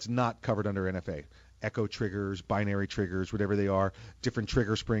anything that's not covered under NFA. Echo triggers, binary triggers, whatever they are, different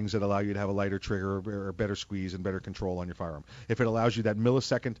trigger springs that allow you to have a lighter trigger or better squeeze and better control on your firearm. If it allows you that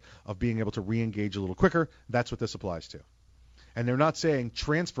millisecond of being able to re-engage a little quicker, that's what this applies to. And they're not saying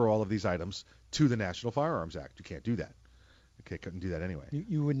transfer all of these items to the National Firearms Act. You can't do that. Okay, couldn't do that anyway.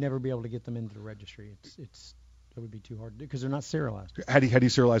 You would never be able to get them into the registry. It would be too hard to do because they're not serialized. How do you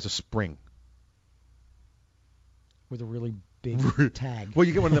serialize a spring? With a really big tag. Well,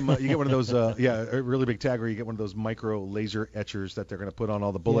 you get one of them. You get one of those. A really big tag, or you get one of those micro laser etchers that they're going to put on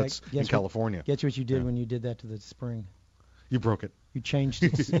all the bullets in California. Guess what you did when you did that to the spring? You broke it. You changed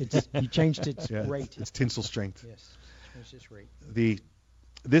its rate. Its tensile strength. Yes, changed its rate.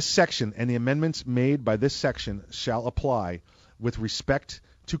 This section and the amendments made by this section shall apply with respect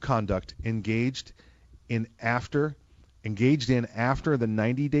to conduct engaged in after the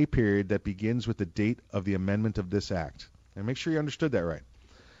 90-day period that begins with the date of the amendment of this act. And make sure you understood that right.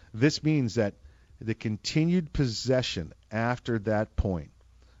 This means that the continued possession after that point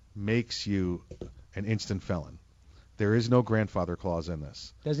makes you an instant felon. There is no grandfather clause in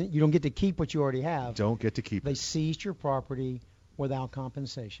this. You don't get to keep what you already have. Don't get to keep it. They seized your property without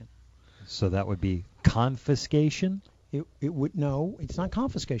compensation. So that would be confiscation? It would no, it's not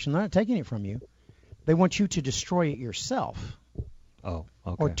confiscation. They're not taking it from you. They want you to destroy it yourself. Oh,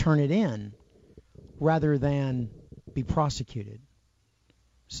 okay. Or turn it in rather than be prosecuted.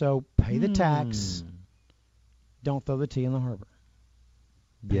 So pay the tax. Don't throw the tea in the harbor.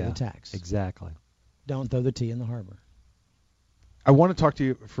 Pay the tax. Exactly. Don't throw the tea in the harbor. I want to talk to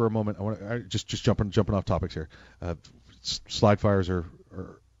you for a moment. I want to just jumping off topics here. Slide fires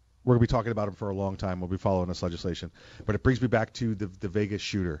we're going to be talking about them for a long time. We'll be following this legislation. But it brings me back to the Vegas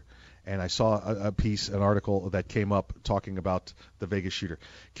shooter. And I saw an article that came up talking about the Vegas shooter.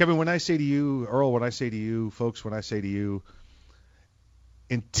 Kevin, when I say to you, Earl, when I say to you, folks, when I say to you,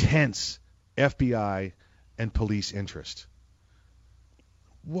 intense FBI and police interest,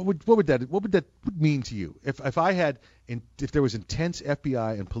 what would that mean to you? If there was intense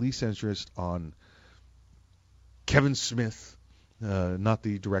FBI and police interest on Kevin Smith not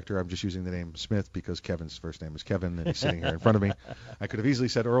the director. I'm just using the name Smith because Kevin's first name is Kevin, and he's sitting here in front of me. I could have easily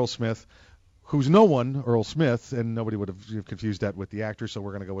said Earl Smith, who's no one, Earl Smith, and nobody would have confused that with the actor, so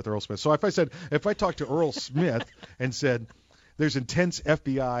we're going to go with Earl Smith. So if I talked to Earl Smith and said, there's intense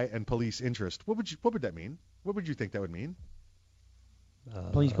FBI and police interest, what would that mean? What would you think that would mean?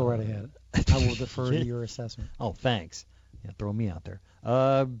 Please go right ahead. I will defer to your assessment. Oh, thanks. Yeah, throw me out there.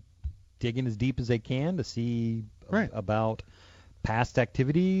 Digging as deep as they can to see about past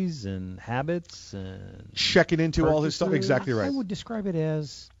activities and habits and checking into all his stuff. Exactly right. I would describe it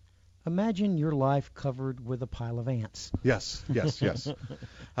as, imagine your life covered with a pile of ants. Yes.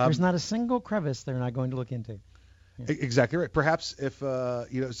 There's not a single crevice they're not going to look into. Yeah. Exactly right. Perhaps if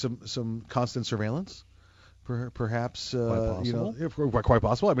some constant surveillance. Perhaps quite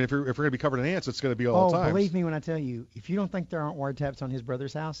possible. I mean, if we're going to be covered in ants, it's going to be all the time. Oh, believe me when I tell you, if you don't think there aren't wiretaps on his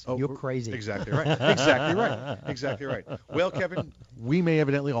brother's house, you're crazy. Exactly right. Exactly right. Well, Kevin, we may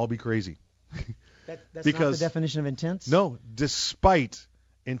evidently all be crazy. That's not the definition of intense? No, despite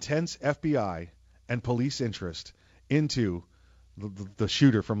intense FBI and police interest into the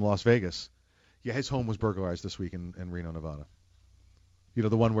shooter from Las Vegas, his home was burglarized this week in Reno, Nevada. You know,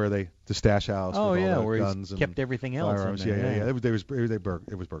 the one where the stash house with all the where guns he's kept everything else firearms. in there.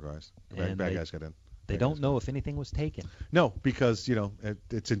 It was burglarized. Bad guys got in. They don't know if anything was taken. No, because,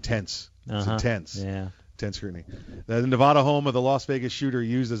 it's intense. It's intense. Yeah. Intense scrutiny. The Nevada home of the Las Vegas shooter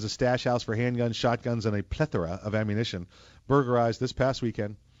used as a stash house for handguns, shotguns, and a plethora of ammunition, burglarized this past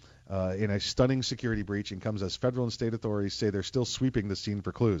weekend in a stunning security breach, and comes as federal and state authorities say they're still sweeping the scene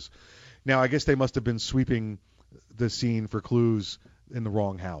for clues. Now, I guess they must have been sweeping the scene for clues in the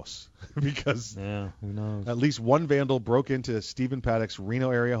wrong house because who knows? At least one vandal broke into Stephen Paddock's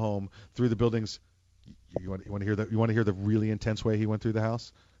Reno area home through the building's. You want to hear that? You want to hear the really intense way he went through the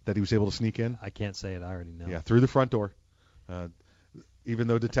house that he was able to sneak in? I can't say it. I already know. Yeah, through the front door. Even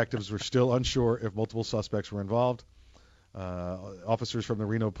though detectives were still unsure if multiple suspects were involved, officers from the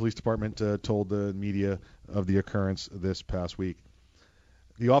Reno Police Department told the media of the occurrence this past week.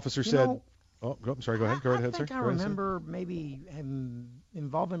 The officer said. I'm sorry. Go ahead. Go ahead, sir. I think I remember maybe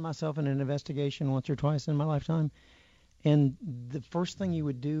involving myself in an investigation once or twice in my lifetime. And the first thing you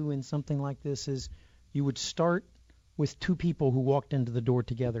would do in something like this is you would start with two people who walked into the door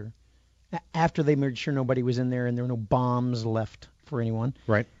together after they made sure nobody was in there and there were no bombs left for anyone.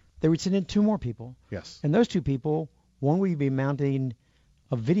 Right. They would send in two more people. Yes. And those two people, one would be mounting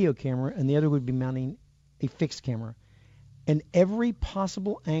a video camera and the other would be mounting a fixed camera. And every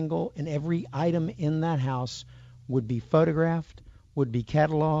possible angle and every item in that house would be photographed, would be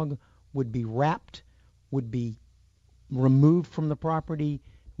cataloged, would be wrapped, would be removed from the property,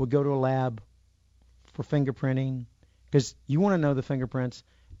 would go to a lab for fingerprinting. Because you want to know the fingerprints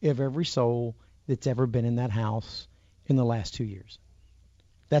of every soul that's ever been in that house in the last 2 years.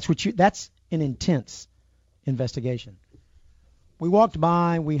 That's an intense investigation. We walked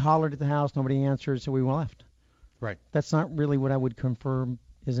by, we hollered at the house, nobody answered, so we left. Right. That's not really what I would confirm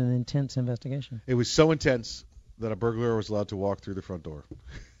is an intense investigation. It was so intense that a burglar was allowed to walk through the front door.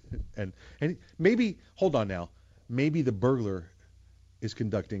 and maybe, hold on now, maybe the burglar is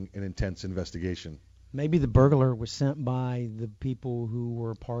conducting an intense investigation. Maybe the burglar was sent by the people who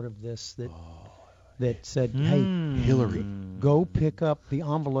were part of this that said, hey, Hillary, go pick up the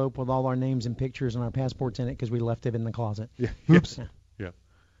envelope with all our names and pictures and our passports in it because we left it in the closet. Yeah. Oops.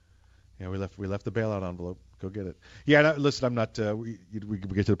 Yeah, we left the bailout envelope. Go get it. Yeah, listen, I'm not. We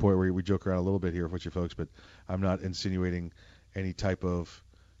get to the point where we joke around a little bit here with you folks, but I'm not insinuating any type of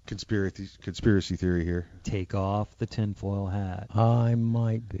conspiracy theory here. Take off the tinfoil hat. I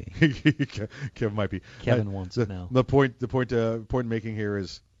might be. Kevin might be. Kevin wants it now. The point I'm making here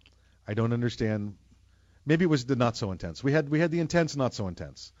is, I don't understand. Maybe it was the not so intense. We had the intense, not so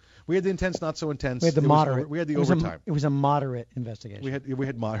intense. We had the intense, not so intense. We had the moderate. We had the overtime. It was a moderate investigation. We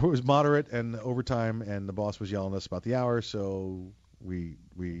had moderate. It was moderate and overtime, and the boss was yelling at us about the hour, so we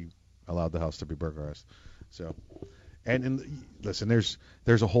allowed the house to be burglarized. So, and listen, there's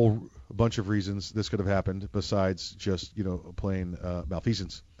a whole bunch of reasons this could have happened besides just plain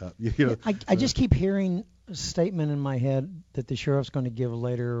malfeasance. I just keep hearing a statement in my head that the sheriff's going to give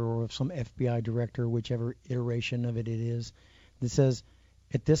later, or some FBI director, whichever iteration of it is, that says,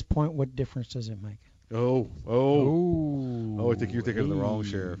 at this point, what difference does it make? Oh! I think you're thinking of the wrong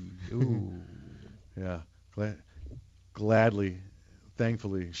sheriff. Yeah, gladly,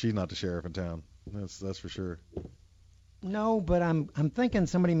 thankfully, she's not the sheriff in town. That's for sure. No, but I'm thinking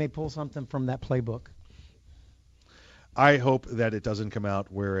somebody may pull something from that playbook. I hope that it doesn't come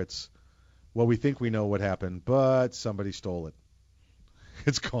out where it's, well, we think we know what happened, but somebody stole it.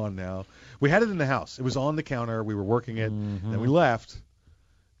 It's gone now. We had it in the house. It was on the counter. We were working it. And then we left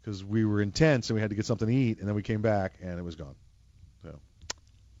because we were intense and we had to get something to eat. And then we came back and it was gone. So.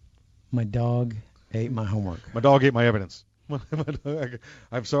 My dog ate my homework. My dog ate my evidence.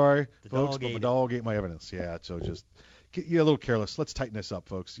 I'm sorry, folks, but my dog ate my evidence. Yeah, so just a little careless. Let's tighten this up,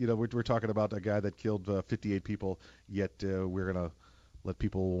 folks. We're talking about a guy that killed 58 people, yet we're going to let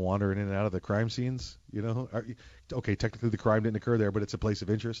people wander in and out of the crime scenes. Okay, technically the crime didn't occur there, but it's a place of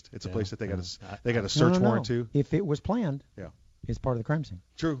interest. It's a place that they got a search warrant to. If it was planned, yeah, it's part of the crime scene.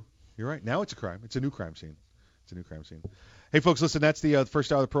 True. You're right. Now it's a crime. It's a new crime scene. Hey, folks, listen, that's the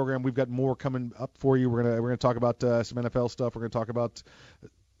first hour of the program. We've got more coming up for you. We're gonna talk about some NFL stuff. We're gonna talk about.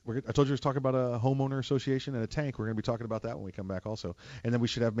 I told you we was talking about a homeowner association and a tank. We're gonna be talking about that when we come back also, and then we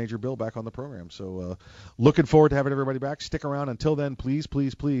should have Major Bill back on the program. So, looking forward to having everybody back. Stick around. Until then, please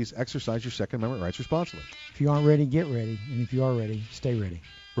exercise your Second Amendment rights responsibly. If you aren't ready, get ready, and if you are ready, stay ready.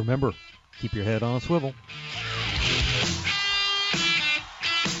 Remember, keep your head on a swivel.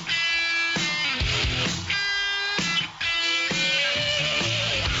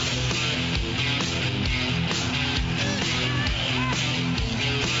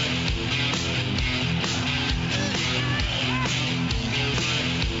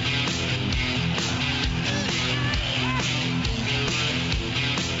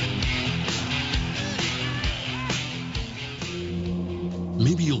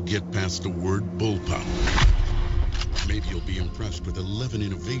 Maybe you'll get past the word bullpup. Maybe you'll be impressed with 11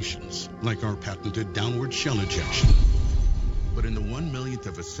 innovations, like our patented downward shell ejection. But in the 1/1,000,000th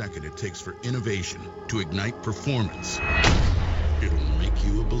of a second it takes for innovation to ignite performance, it'll make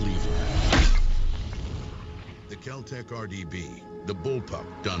you a believer. The Kel-Tec RDB, the bullpup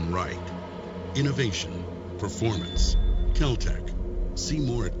done right. Innovation, performance, Kel-Tec. See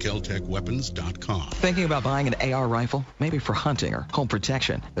more at keltecweapons.com. Thinking about buying an AR rifle? Maybe for hunting or home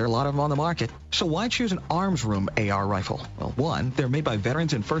protection. There are a lot of them on the market. So why choose an Arms Room AR rifle? Well, one, they're made by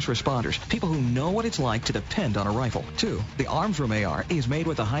veterans and first responders, people who know what it's like to depend on a rifle. Two, the Arms Room AR is made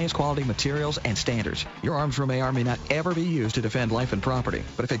with the highest quality materials and standards. Your Arms Room AR may not ever be used to defend life and property,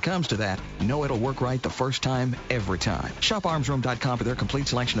 but if it comes to that, know it'll work right the first time, every time. Shop armsroom.com for their complete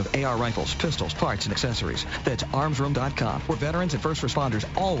selection of AR rifles, pistols, parts, and accessories. That's armsroom.com, where veterans and first responders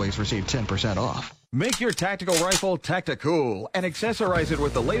always receive 10% off. Make your tactical rifle tactical and accessorize it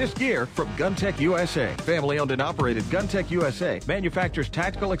with the latest gear from GunTech USA. Family owned and operated GunTech USA manufactures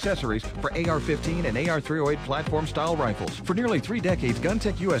tactical accessories for AR-15 and AR-308 platform style rifles. For nearly 3 decades,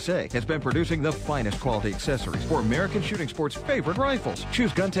 GunTech USA has been producing the finest quality accessories for American shooting sports' favorite rifles.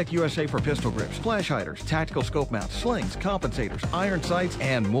 Choose GunTech USA for pistol grips, flash hiders, tactical scope mounts, slings, compensators, iron sights,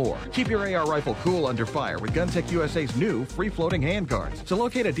 and more. Keep your AR rifle cool under fire with GunTech USA's new free-floating handguards. So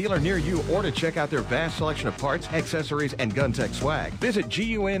locate a dealer near you or to check out their vast selection of parts, accessories, and GunTech swag. Visit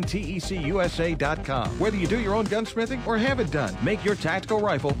GUNTECUSA.com. Whether you do your own gunsmithing or have it done, make your tactical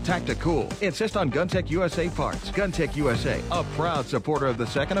rifle tactical. Insist on GunTech USA parts. GunTech USA, a proud supporter of the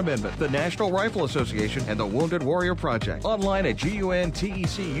Second Amendment, the National Rifle Association, and the Wounded Warrior Project. Online at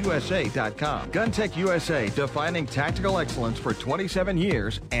GUNTECUSA.com. GunTech USA, defining tactical excellence for 27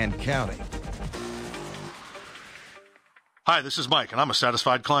 years and counting. Hi, this is Mike, and I'm a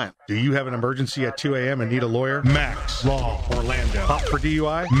satisfied client. Do you have an emergency at 2 a.m. and need a lawyer? Max Law Orlando. Hot for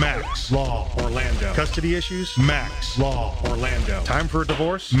DUI? Max Law Orlando. Custody issues? Max Law Orlando. Time for a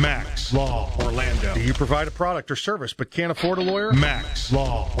divorce? Max Law Orlando. Do you provide a product or service but can't afford a lawyer? Max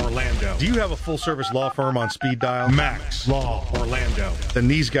Law Orlando. Do you have a full-service law firm on speed dial? Max Law Orlando. Then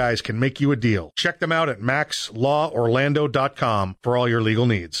these guys can make you a deal. Check them out at maxlaworlando.com for all your legal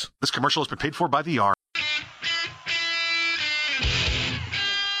needs. This commercial has been paid for by the R.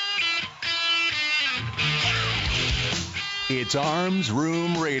 It's Arms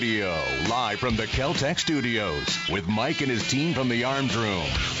Room Radio, live from the Kel-Tec Studios, with Mike and his team from the Arms Room.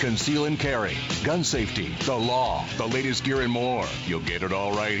 Conceal and carry, gun safety, the law, the latest gear and more. You'll get it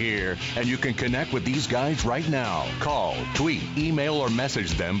all right here, and you can connect with these guys right now. Call, tweet, email, or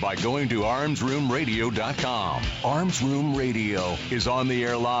message them by going to armsroomradio.com. Arms Room Radio is on the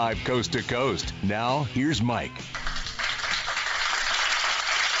air live coast to coast. Now, here's Mike.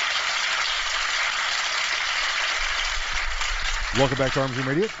 Welcome back to Arms Room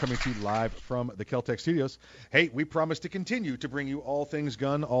Radio, coming to you live from the Kel-Tec Studios. Hey, we promise to continue to bring you all things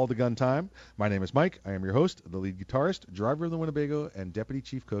gun, all the gun time. My name is Mike. I am your host, the lead guitarist, driver of the Winnebago, and deputy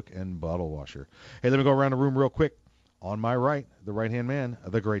chief cook and bottle washer. Hey, let me go around the room real quick. On my right, the right-hand man,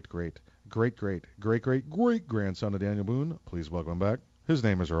 the great-grandson of Daniel Boone. Please welcome back. His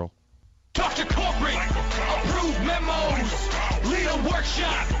name is Earl. Dr. Corporate, approved memos, lead a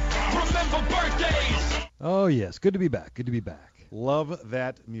workshop, remember birthdays. Oh, yes. Good to be back. Love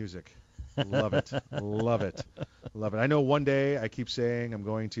that music. Love it. Love it. Love it. I know one day I keep saying I'm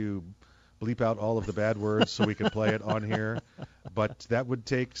going to bleep out all of the bad words so we can play it on here, but that would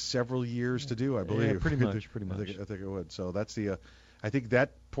take several years to do, I believe. Yeah, pretty much. I think it would. So that's the. I think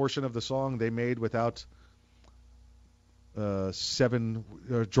that portion of the song they made without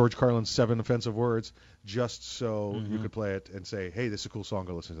George Carlin's 7 offensive words, just so you could play it and say, "Hey, this is a cool song.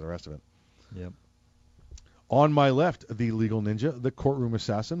 Go listen to the rest of it." Yep. On my left, the legal ninja, the courtroom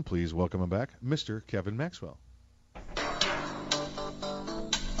assassin. Please welcome him back, Mr. Kevin Maxwell.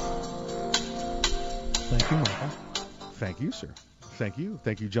 Thank you, Michael. Thank you, sir. Thank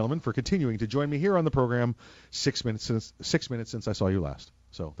you, gentlemen, for continuing to join me here on the program. 6 minutes since I saw you last,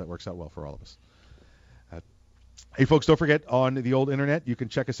 so that works out well for all of us. Hey, folks, don't forget, on the old internet, you can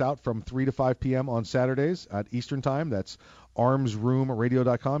check us out from 3 to 5 p.m. on Saturdays at Eastern Time. That's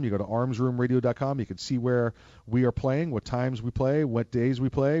armsroomradio.com. You go to armsroomradio.com. You can see where we are playing, what times we play, what days we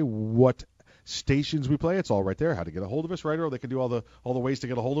play, what stations we play. It's all right there. How to get a hold of us, right? Or they can do all the ways to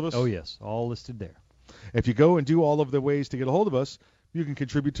get a hold of us. Oh, yes. All listed there. If you go and do all of the ways to get a hold of us, you can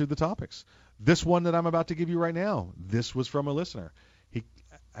contribute to the topics. This one that I'm about to give you right now, this was from a listener.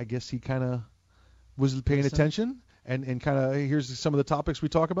 I guess he kind of was paying attention and kind of, here's some of the topics we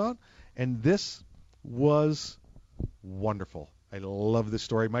talk about. And this was wonderful. I love this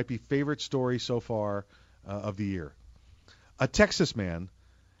story. Might be favorite story so far of the year. A Texas man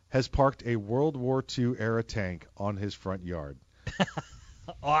has parked a World War II era tank on his front yard.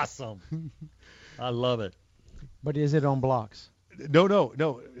 Awesome. I love it. But is it on blocks?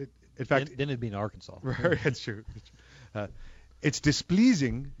 No. In fact, then it'd be in Arkansas. Right, that's true. It's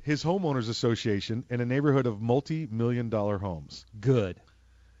displeasing his homeowners association in a neighborhood of multi-million-dollar homes. Good.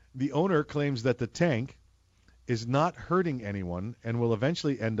 The owner claims that the tank is not hurting anyone and will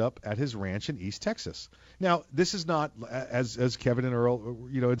eventually end up at his ranch in East Texas. Now, this is not, as Kevin and Earl,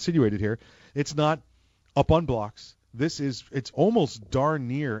 insinuated here, it's not up on blocks. It's almost darn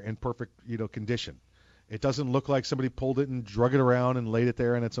near in perfect, condition. It doesn't look like somebody pulled it and drug it around and laid it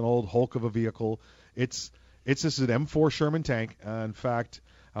there, and it's an old hulk of a vehicle. It's just an M4 Sherman tank. In fact,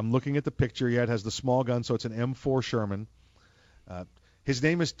 I'm looking at the picture. Yeah, it has the small gun, so it's an M4 Sherman. His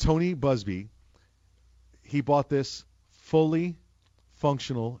name is Tony Busby. He bought this fully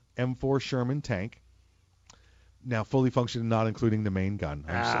functional M4 Sherman tank. Now, fully functioning, not including the main gun.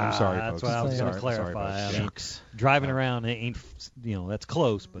 I'm sorry, that's folks. What I was going to clarify. I mean, driving around, it ain't, that's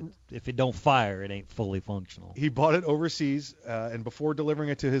close, but if it don't fire, it ain't fully functional. He bought it overseas, and before delivering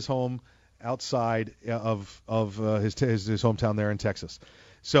it to his home outside of his hometown there in Texas.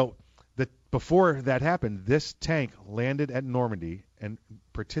 So before that happened, this tank landed at Normandy and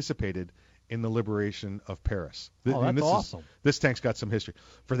participated in the liberation of Paris. That's awesome. This tank's got some history.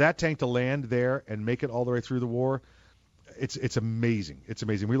 For that tank to land there and make it all the way through the war, it's amazing. It's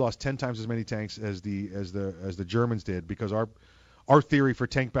amazing. We lost 10 times as many tanks as the Germans did, because our theory for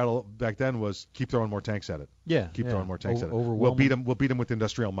tank battle back then was keep throwing more tanks at it. Yeah. Throwing more tanks at it. We'll beat them with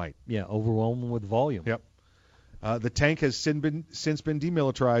industrial might. Yeah, overwhelm them with volume. Yep. The tank has since been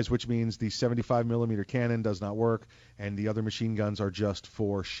demilitarized, which means the 75 millimeter cannon does not work, and the other machine guns are just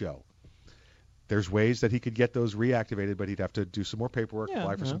for show. There's ways that he could get those reactivated, but he'd have to do some more paperwork,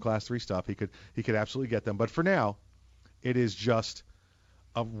 apply for some Class 3 stuff. He could absolutely get them, but for now, it is just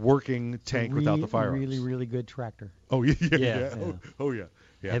a working tank without the firearms. Really, really good tractor. Oh yeah. Oh yeah.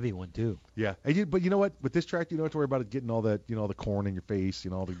 Heavy one too. Yeah. But you know what? With this tractor, you don't have to worry about it getting all that, all the corn in your face,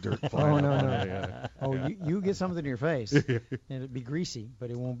 all the dirt flying. No. Oh, you get something in your face, and it'll be greasy, but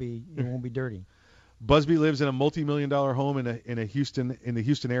it won't be dirty. Busby lives in a multi-million-dollar home in the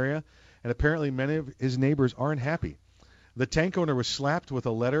Houston area, and apparently many of his neighbors aren't happy. The tank owner was slapped with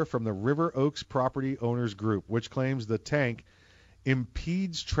a letter from the River Oaks Property Owners Group, which claims the tank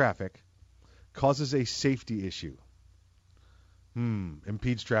impedes traffic, causes a safety issue.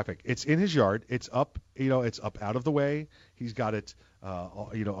 Impedes traffic. It's in his yard. It's up, it's up out of the way. He's got it,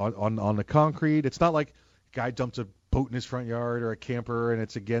 on the concrete. It's not like a guy dumped a boat in his front yard or a camper and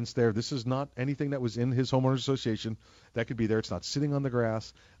it's against there. This is not anything that was in his homeowners association that could be there. It's not sitting on the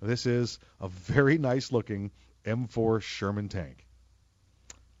grass. This is a very nice looking M4 Sherman tank.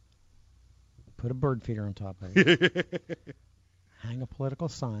 Put a bird feeder on top of it. Hang a political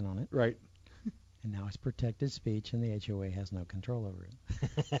sign on it. Right. And now it's protected speech, and the HOA has no control over it.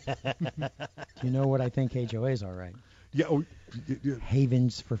 Do you know what I think HOAs are, right? Yeah.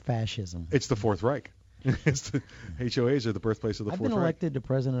 Havens for fascism. It's the Fourth Reich. HOAs are the birthplace of the Fourth Reich. I've been elected to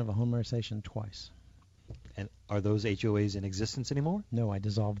president of a homeowner association twice. And are those HOAs in existence anymore? No, I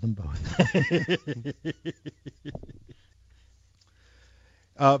dissolved them both.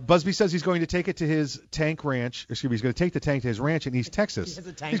 Busby says he's going to take it to his tank ranch. Excuse me, he's going to take the tank to his ranch in East Texas.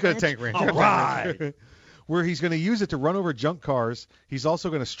 He's got a tank ranch. All right. Where he's going to use it to run over junk cars. He's also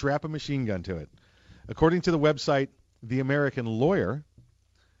going to strap a machine gun to it. According to the website The American Lawyer,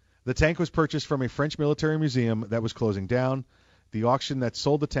 the tank was purchased from a French military museum that was closing down. The auction that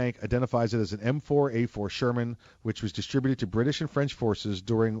sold the tank identifies it as an M4A4 Sherman, which was distributed to British and French forces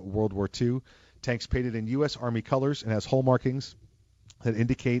during World War II. Tank's painted in U.S. Army colors and has hole markings that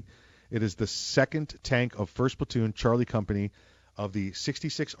indicate it is the second tank of 1st Platoon Charlie Company of the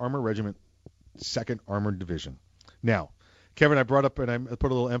 66th Armored Regiment, 2nd Armored Division. Now, Kevin, I brought up and I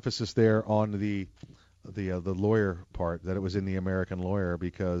put a little emphasis there on the lawyer part, that it was in the American Lawyer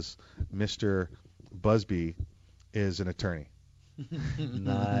because Mr. Busby is an attorney.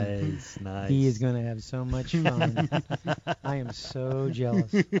 Nice. He is going to have so much fun. I am so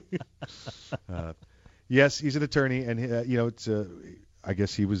jealous. Yes, he's an attorney, and it's. I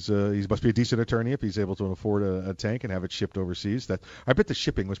guess he must be a decent attorney if he's able to afford a tank and have it shipped overseas. I bet the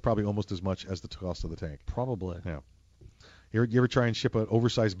shipping was probably almost as much as the cost of the tank. Probably. Yeah. You ever try and ship an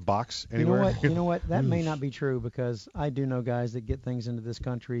oversized box anywhere? You know what? That may not be true because I do know guys that get things into this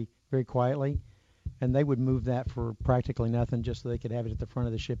country very quietly, and they would move that for practically nothing just so they could have it at the front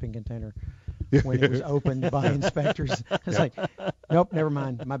of the shipping container when it was opened by inspectors. It's like, nope, never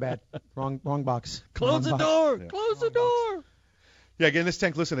mind. My bad. Wrong box. Close the door. Close the door. Yeah, again, this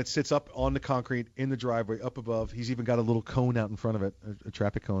tank, listen, it sits up on the concrete in the driveway up above. He's even got a little cone out in front of it, a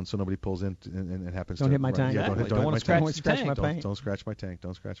traffic cone, so nobody pulls in and it happens. Don't hit my tank. Yeah, don't want to scratch my tank. Don't scratch my tank.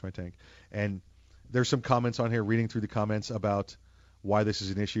 Don't scratch my tank. And there's some comments on here, reading through the comments about why this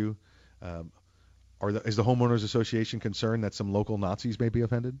is an issue. Is the homeowners association concerned that some local Nazis may be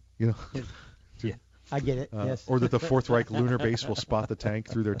offended? Yeah. I get it. Yes. Or that the Fourth Reich lunar base will spot the tank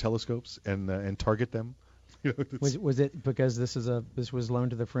through their telescopes and target them. Was it because this was loaned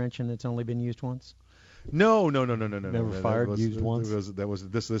to the French and it's only been used once? No. Never fired, used once.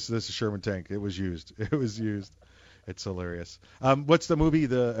 This is a Sherman tank. It was used. It's hilarious. What's the movie?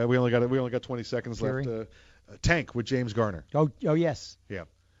 We only got 20 seconds Fury? left. Tank with James Garner. Oh yes. Yeah.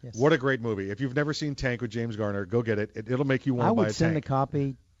 Yes. What a great movie. If you've never seen Tank with James Garner, go get it. It'll make you want to buy a tank. I would send the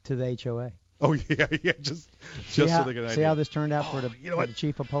copy to the HOA. Oh yeah, just so they can see how this turned out for the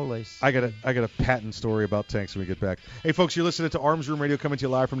chief of police. I got a patent story about tanks when we get back. Hey folks, you're listening to Arms Room Radio coming to you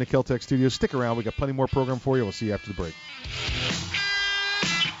live from the Kel-Tec studios. Stick around, we got plenty more program for you. We'll see you after the break.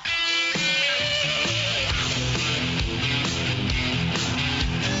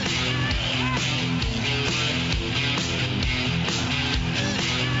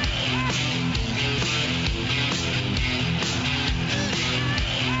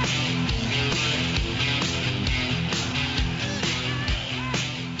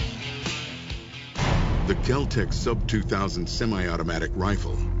 The Kel-Tec Sub 2000 semi-automatic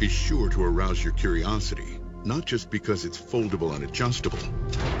rifle is sure to arouse your curiosity, not just because it's foldable and adjustable,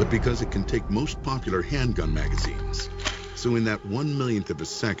 but because it can take most popular handgun magazines. So in that 1/1,000,000th of a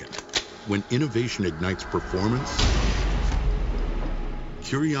second, when innovation ignites performance,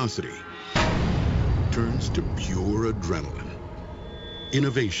 curiosity turns to pure adrenaline.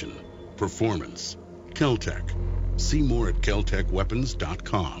 Innovation, performance, Kel-Tec. See more at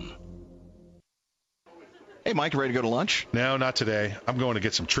keltecweapons.com. Hey, Mike, ready to go to lunch? No, not today. I'm going to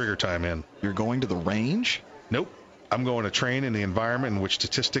get some trigger time in. You're going to the range? Nope. I'm going to train in the environment in which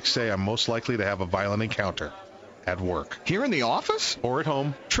statistics say I'm most likely to have a violent encounter. At work. Here in the office? Or at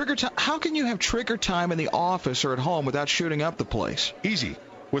home. Trigger time? How can you have trigger time in the office or at home without shooting up the place? Easy.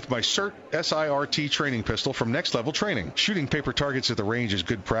 With my SIRT SIRT training pistol from Next Level Training. Shooting paper targets at the range is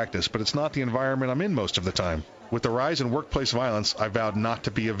good practice, but it's not the environment I'm in most of the time. With the rise in workplace violence, I vowed not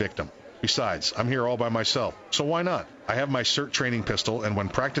to be a victim. Besides, I'm here all by myself, so why not? I have my SIRT training pistol, and when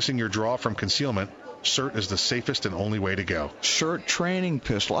practicing your draw from concealment, SIRT is the safest and only way to go. SIRT training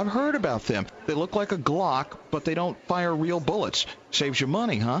pistol. I've heard about them. They look like a Glock, but they don't fire real bullets. Saves you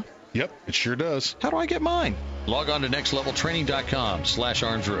money, huh? Yep, it sure does. How do I get mine? Log on to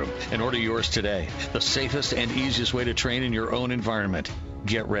nextleveltraining.com/armsroom and order yours today. The safest and easiest way to train in your own environment.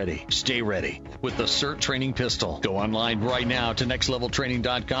 Get ready. Stay ready with the SIRT training pistol. Go online right now to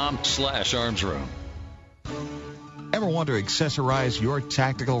nextleveltraining.com/armsroom. Ever want to accessorize your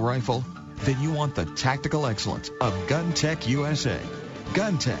tactical rifle? Then you want the tactical excellence of GunTech USA.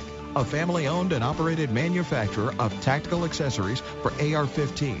 GunTech, a family-owned and operated manufacturer of tactical accessories for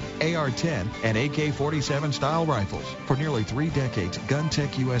AR-15, AR-10, and AK-47 style rifles. For nearly 3 decades,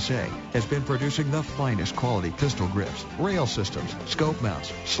 GunTech USA has been producing the finest quality pistol grips, rail systems, scope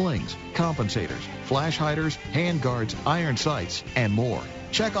mounts, slings, compensators, flash hiders, hand guards, iron sights, and more.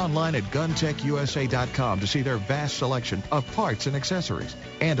 Check online at GunTechUSA.com to see their vast selection of parts and accessories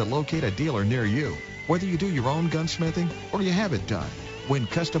and to locate a dealer near you. Whether you do your own gunsmithing or you have it done, when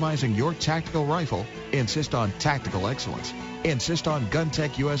customizing your tactical rifle, insist on tactical excellence. Insist on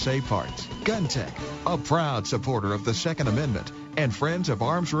GunTech USA parts. GunTech, a proud supporter of the Second Amendment and friends of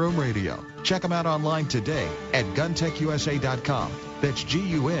Arms Room Radio. Check them out online today at GunTechUSA.com. That's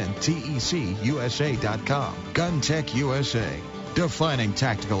GUNTECUSA.com. GunTech USA, defining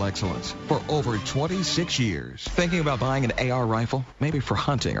tactical excellence for over 26 years. Thinking about buying an AR rifle? Maybe for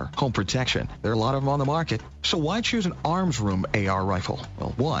hunting or home protection. There are a lot of them on the market. So why choose an Arms Room AR rifle?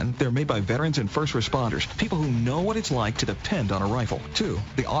 Well, one, they're made by veterans and first responders, people who know what it's like to depend on a rifle. Two,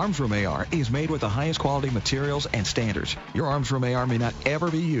 the Arms Room AR is made with the highest quality materials and standards. Your Arms Room AR may not ever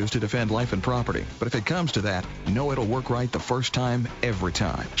be used to defend life and property, but if it comes to that, know it'll work right the first time, every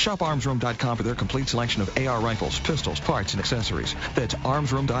time. Shop ArmsRoom.com for their complete selection of AR rifles, pistols, parts, and accessories. That's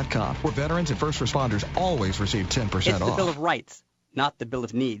ArmsRoom.com, where veterans and first responders always receive 10% off. It's the Bill of Rights, not the Bill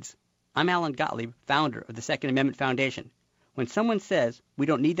of Needs. I'm Alan Gottlieb, founder of the Second Amendment Foundation. When someone says we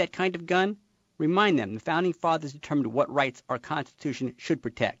don't need that kind of gun, remind them the Founding Fathers determined what rights our Constitution should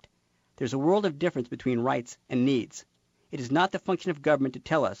protect. There's a world of difference between rights and needs. It is not the function of government to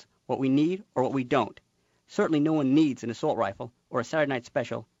tell us what we need or what we don't. Certainly no one needs an assault rifle or a Saturday Night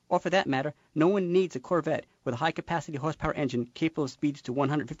Special, or for that matter, no one needs a Corvette with a high-capacity horsepower engine capable of speeds to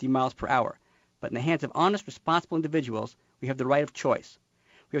 150 miles per hour. But in the hands of honest, responsible individuals, we have the right of choice.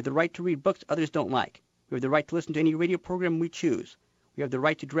 We have the right to read books others don't like. We have the right to listen to any radio program we choose. We have the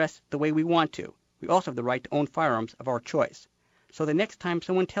right to dress the way we want to. We also have the right to own firearms of our choice. So the next time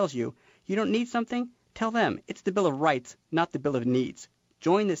someone tells you you don't need something, tell them it's the Bill of Rights, not the Bill of Needs.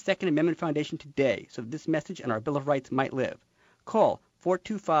 Join the Second Amendment Foundation today so that this message and our Bill of Rights might live. Call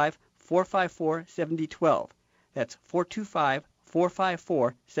 425-454-7012. That's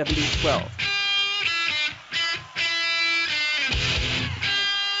 425-454-7012.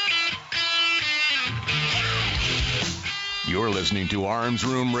 You're listening to Arms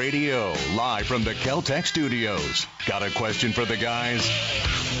Room Radio, live from the Kel-Tec studios. Got a question for the guys?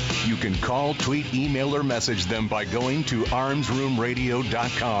 You can call, tweet, email, or message them by going to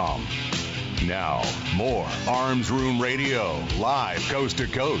armsroomradio.com. Now, more Arms Room Radio, live coast to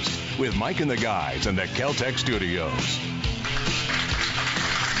coast, with Mike and the guys in the Kel-Tec studios.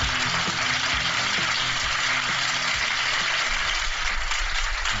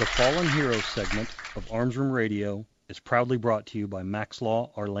 The Fallen Heroes segment of Arms Room Radio is proudly brought to you by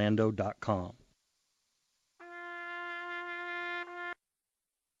MaxLawOrlando.com.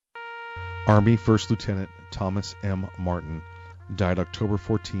 Army First Lieutenant Thomas M. Martin died October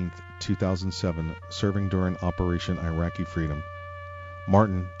 14, 2007, serving during Operation Iraqi Freedom.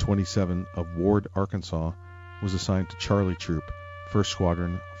 Martin, 27, of Ward, Arkansas, was assigned to Charlie Troop, 1st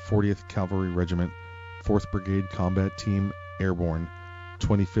Squadron, 40th Cavalry Regiment, 4th Brigade Combat Team, Airborne,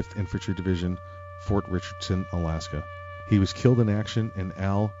 25th Infantry Division, Fort Richardson, Alaska. He was killed in action in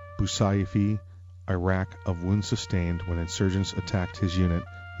al-Busayfi, Iraq, of wounds sustained when insurgents attacked his unit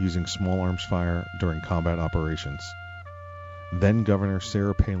using small arms fire during combat operations. Then Governor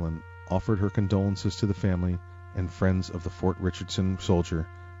Sarah Palin offered her condolences to the family and friends of the Fort Richardson soldier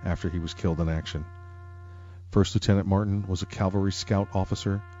after he was killed in action. First Lieutenant Martin was a cavalry scout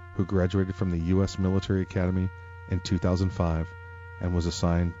officer who graduated from the U.S. Military Academy in 2005 and was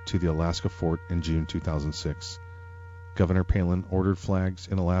assigned to the Alaska Fort in June 2006. Governor Palin ordered flags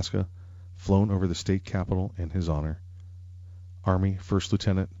in Alaska flown over the state capitol in his honor. Army First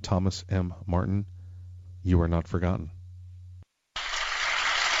Lieutenant Thomas M. Martin, you are not forgotten.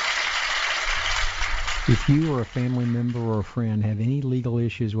 If you or a family member or a friend have any legal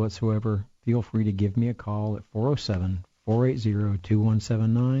issues whatsoever, feel free to give me a call at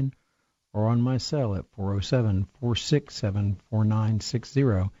 407-480-2179 or on my cell at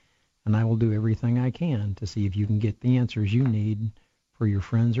 407-467-4960, and I will do everything I can to see if you can get the answers you need for your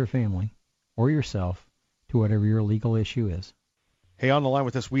friends or family or yourself to whatever your legal issue is. Hey, on the line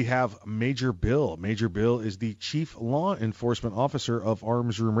with us, we have Major Bill. Major Bill is the Chief Law Enforcement Officer of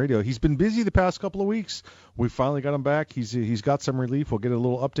Arms Room Radio. He's been busy the past couple of weeks. We finally got him back. He's got some relief. We'll get a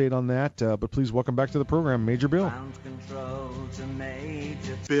little update on that. But please welcome back to the program, Major Bill. Ground control to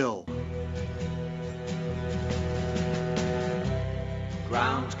Major Bill.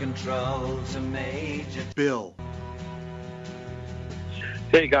 Ground control to Major Bill.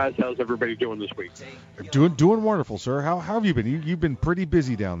 Hey guys, how's everybody doing this week? Doing wonderful, sir. How have you been? You've been pretty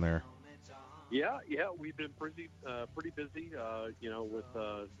busy down there. Yeah, we've been pretty busy. With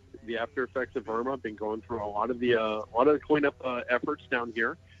the after effects of Irma, I've been going through a lot of the cleanup efforts down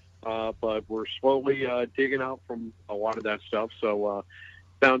here, but we're slowly digging out from a lot of that stuff. So,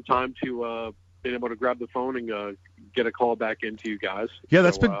 found time to been able to grab the phone and get a call back into you guys. Yeah,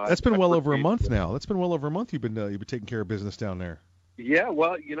 that's been well over a month now. That's been well over a month. You've been taking care of business down there. Yeah,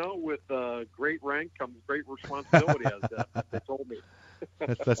 well, with great rank comes great responsibility, as they told me.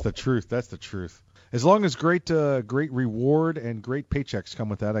 That's the truth. That's the truth. As long as great reward and great paychecks come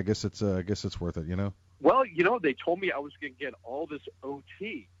with that, I guess it's worth it. Well, they told me I was going to get all this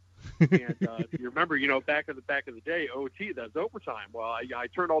OT. And if you remember, back in the day, OT, that's overtime. Well, I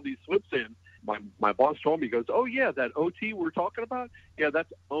turned all these slips in. My boss told me, he goes, "Oh yeah, that OT we're talking about, yeah,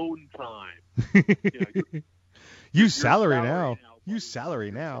 that's own time." Use salary now. Use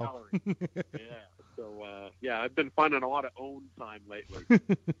salary now. Yeah. So I've been finding a lot of own time lately.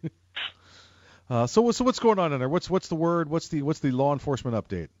 So what's going on in there? What's the word? What's the law enforcement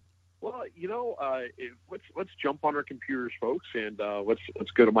update? Well, let's jump on our computers, folks, and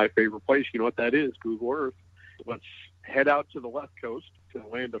let's go to my favorite place. You know what that is? Google Earth. Let's head out to the left coast, to the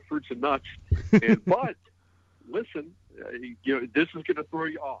land of fruits and nuts. But listen, this is going to throw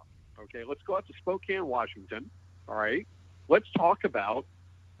you off. Okay, let's go out to Spokane, Washington. All right, let's talk about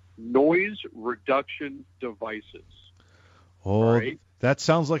noise reduction devices. Oh, right? That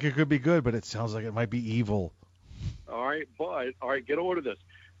sounds like it could be good, but it sounds like it might be evil. All right, get a load of this.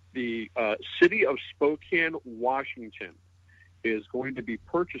 The city of Spokane, Washington, is going to be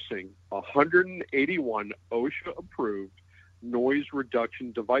purchasing 181 OSHA-approved noise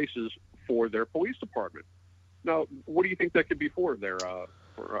reduction devices for their police department. Now, what do you think that could be for there,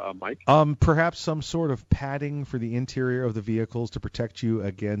 Mike? Perhaps some sort of padding for the interior of the vehicles to protect you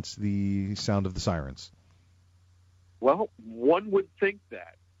against the sound of the sirens. Well, one would think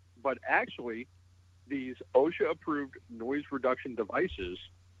that, but actually, these OSHA-approved noise reduction devices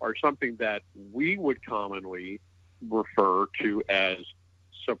are something that we would commonly refer to as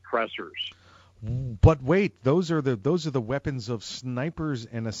suppressors. But wait, those are the weapons of snipers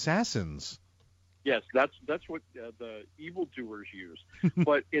and assassins. Yes, that's what the evildoers use.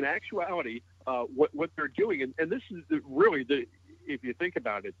 But in actuality, what they're doing, and this is really if you think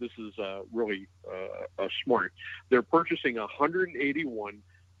about it, this is really smart. They're purchasing 181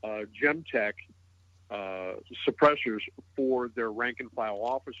 Gemtech suppressors for their rank and file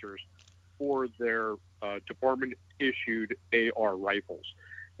officers for their department-issued AR rifles.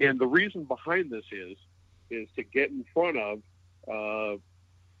 And the reason behind this is to get in front of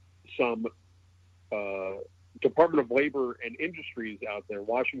some Department of Labor and Industries out there,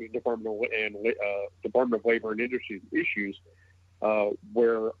 Washington Department of Labor and Industries issues,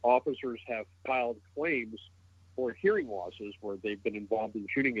 where officers have filed claims for hearing losses, where they've been involved in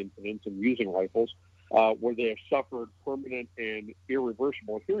shooting incidents and using rifles, where they have suffered permanent and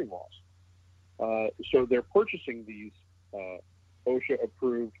irreversible hearing loss. So they're purchasing these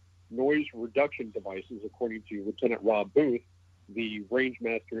OSHA-approved noise reduction devices, according to Lieutenant Rob Booth, the range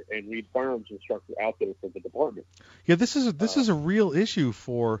master and lead firearms instructor out there for the department. Yeah, this is a real issue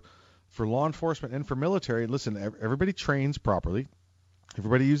for law enforcement and for military. Listen, everybody trains properly.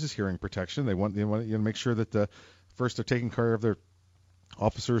 Everybody uses hearing protection. They want to make sure that first they're taking care of their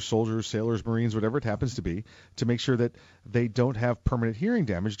officers, soldiers, sailors, Marines, whatever it happens to be, to make sure that they don't have permanent hearing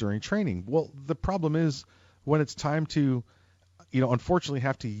damage during training. Well, the problem is when it's time to, unfortunately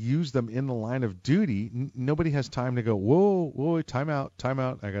have to use them in the line of duty, nobody has time to go, whoa, time out.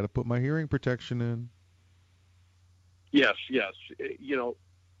 I got to put my hearing protection in. Yes.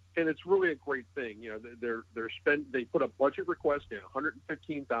 And it's really a great thing. They put a budget request in,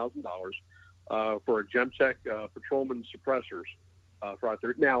 $115,000 for a Gemtech patrolman suppressors for out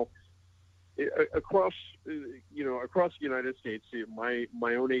there. Now, across the United States,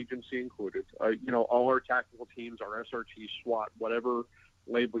 my own agency included, all our tactical teams, our SRT, SWAT, whatever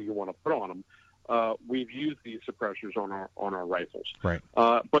label you want to put on them, we've used these suppressors on our rifles. Right.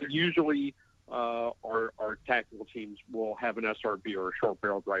 But usually, our tactical teams will have an SRB or a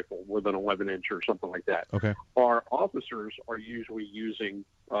short-barreled rifle with an 11-inch or something like that. Okay. Our officers are usually using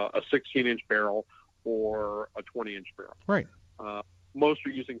a 16-inch barrel or a 20-inch barrel. Right. Most are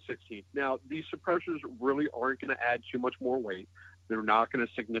using 16. Now, these suppressors really aren't going to add too much more weight. They're not going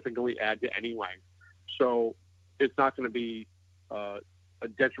to significantly add to any length. So it's not going to be a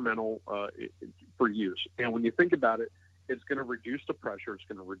detrimental for use. And when you think about it, it's going to reduce the pressure. It's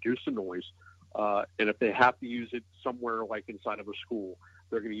going to reduce the noise. And if they have to use it somewhere like inside of a school,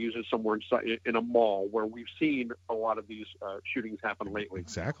 they're going to use it somewhere inside in a mall where we've seen a lot of these shootings happen lately.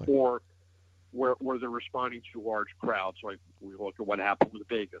 Exactly. Or where they're responding to large crowds, like we look at what happened with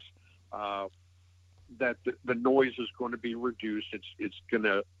Vegas. That the noise is going to be reduced. It's going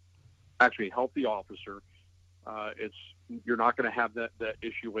to actually help the officer. You're not going to have that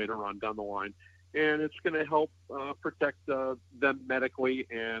issue later on down the line. and it's going to help protect them medically,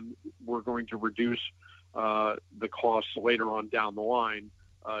 and we're going to reduce the costs later on down the line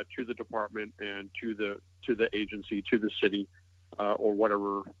to the department and to the agency, to the city, or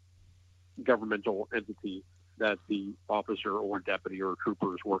whatever governmental entity that the officer or deputy or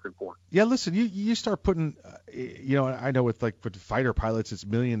trooper is working for. Yeah, listen, you start putting, I know with fighter pilots, it's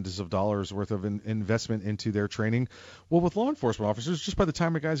millions of dollars worth of investment into their training. Well, with law enforcement officers, just by the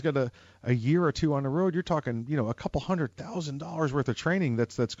time a guy's got a year or two on the road, you're talking, a couple $100,000 worth of training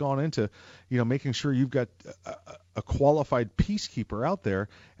that's gone into, making sure you've got a qualified peacekeeper out there.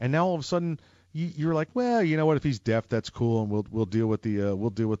 And now all of a sudden, you're like, well, you know what? If he's deaf, that's cool, and we'll deal with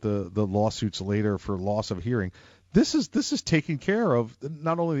the lawsuits later for loss of hearing. This is taking care of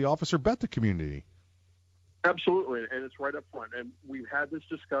not only the officer but the community. Absolutely, and it's right up front. And we've had this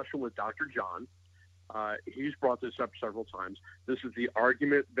discussion with Dr. John. He's brought this up several times. This is the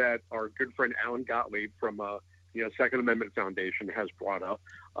argument that our good friend Alan Gottlieb from Second Amendment Foundation has brought up.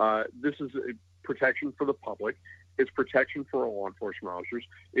 This is a protection for the public. It's protection for law enforcement officers.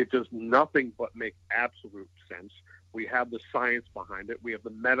 It does nothing but make absolute sense. We have the science behind it. We have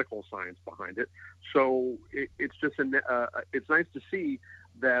the medical science behind it. So it's just it's nice to see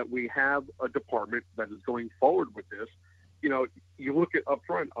that we have a department that is going forward with this. You look at up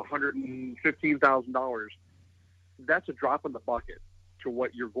front, $115,000. That's a drop in the bucket to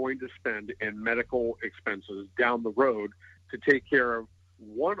what you're going to spend in medical expenses down the road to take care of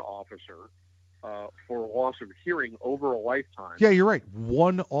one officer for loss of hearing over a lifetime. Yeah, you're right.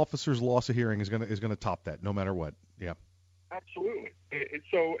 One officer's loss of hearing is gonna top that, no matter what. Yeah. Absolutely. And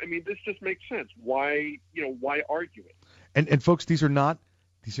so, this just makes sense. Why argue it? And folks, these are not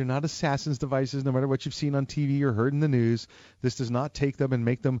assassin's devices. No matter what you've seen on TV or heard in the news, this does not take them and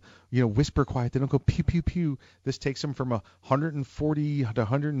make them, whisper quiet. They don't go pew pew pew. This takes them from 140 to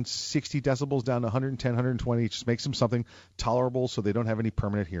 160 decibels down to 110, 120. It just makes them something tolerable, so they don't have any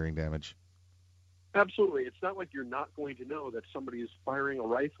permanent hearing damage. Absolutely. It's not like you're not going to know that somebody is firing a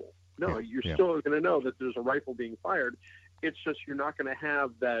rifle. No, you're still going to know that there's a rifle being fired. It's just you're not going to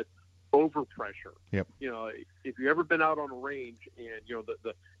have that overpressure. Yep. If you've ever been out on a range and, you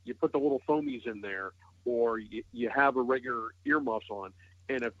put the little foamies in there, or you have a regular earmuffs on,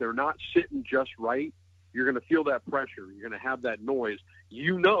 and if they're not sitting just right, you're going to feel that pressure. You're going to have that noise.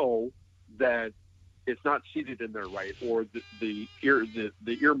 You know that it's not seated in there right, or the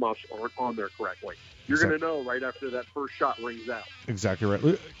earmuffs aren't on there correctly. You're going to know right after that first shot rings out. Exactly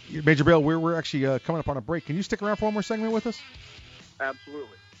right. Major Bill, we're actually coming up on a break. Can you stick around for one more segment with us?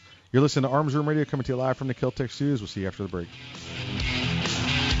 Absolutely. You're listening to Arms Room Radio, coming to you live from the Kel-Tec Studios. We'll see you after the break.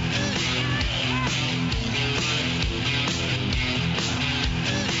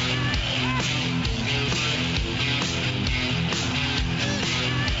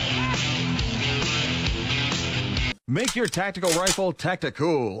 Make your tactical rifle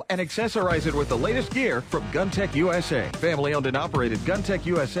tactical and accessorize it with the latest gear from GunTech USA. Family owned and operated GunTech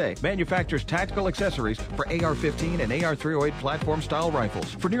USA manufactures tactical accessories for AR-15 and AR-308 platform style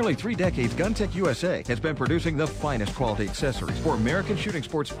rifles. For nearly 3 decades, GunTech USA has been producing the finest quality accessories for American shooting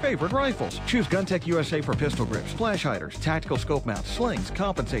sports' favorite rifles. Choose GunTech USA for pistol grips, flash hiders, tactical scope mounts, slings,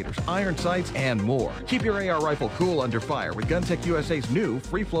 compensators, iron sights, and more. Keep your AR rifle cool under fire with GunTech USA's new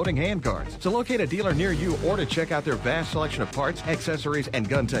free-floating handguards. So locate a dealer near you or to check out their vast selection of parts, accessories, and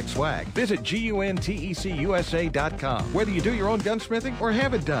GunTech swag. Visit GUNTECUSA.com. Whether you do your own gunsmithing or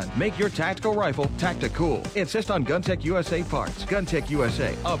have it done, make your tactical rifle tactical. Insist on GunTech USA parts. GunTech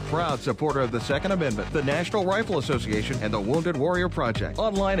USA, a proud supporter of the Second Amendment, the National Rifle Association, and the Wounded Warrior Project.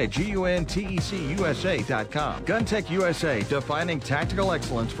 Online at GUNTECUSA.com. GunTech USA, defining tactical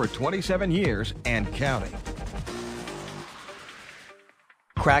excellence for 27 years and counting.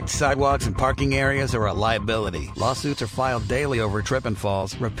 Cracked sidewalks and parking areas are a liability. Lawsuits are filed daily over trip and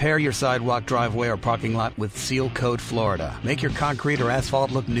falls. Repair your sidewalk, driveway, or parking lot with Seal Coat Florida. Make your concrete or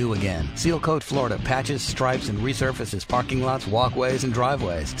asphalt look new again. Seal Coat Florida patches, stripes, and resurfaces parking lots, walkways, and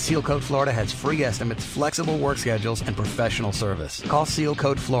driveways. Seal Coat Florida has free estimates, flexible work schedules, and professional service. Call Seal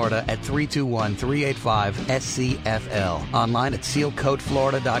Coat Florida at 321-385-SCFL. Online at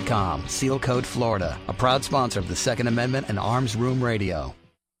sealcoatflorida.com. Seal Coat Florida, a proud sponsor of the Second Amendment and Arms Room Radio.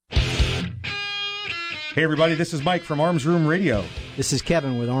 Hey everybody, this is Mike from Arms Room Radio. This is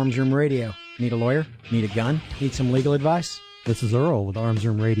Kevin with Arms Room Radio. Need a lawyer? Need a gun? Need some legal advice? This is Earl with Arms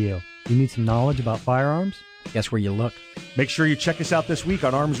Room Radio. You need some knowledge about firearms? Guess where you look. Make sure you check us out this week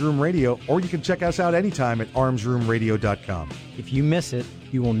on Arms Room Radio, or you can check us out anytime at armsroomradio.com. If you miss it,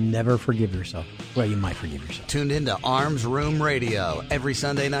 you will never forgive yourself. Well, you might forgive yourself. Tuned into Arms Room Radio every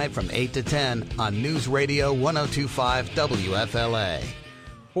Sunday night from 8 to 10 on News Radio 102.5 WFLA.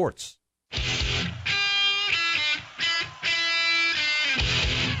 Sports.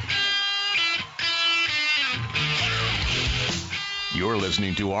 You're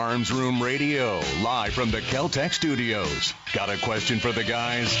listening to Arms Room Radio, live from the Keltec studios. Got a question for the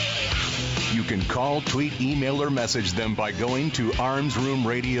guys? You can call, tweet, email, or message them by going to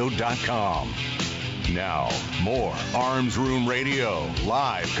armsroomradio.com. Now, more Arms Room Radio,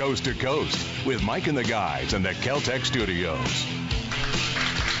 live coast to coast, with Mike and the guys in the Keltec studios.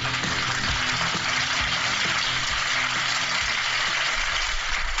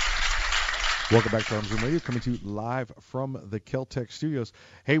 Welcome back to Arms Room Radio, coming to you live from the Keltec studios.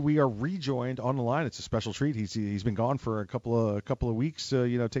 Hey, we are rejoined on the line. It's a special treat. He's been gone for a couple of weeks,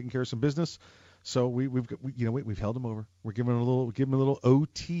 taking care of some business. So we've held him over. We're giving him a little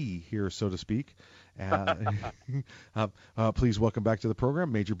OT here, so to speak. Please welcome back to the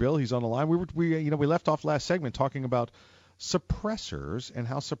program, Major Bill. He's on the line. We left off last segment talking about suppressors and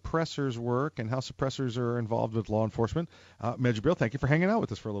how suppressors work and how suppressors are involved with law enforcement. Major Bill, thank you for hanging out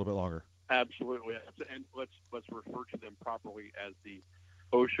with us for a little bit longer. Absolutely, and let's refer to them properly as the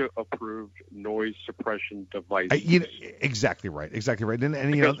OSHA-approved noise suppression devices. Exactly right.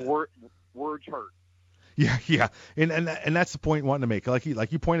 And because words hurt. Yeah, and that's the point I wanted to make.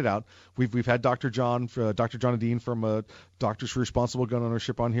 Like you pointed out, we've had Dr. John Adine from Doctors for Responsible Gun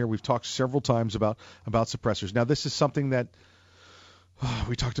Ownership on here. We've talked several times about suppressors. Now, this is something that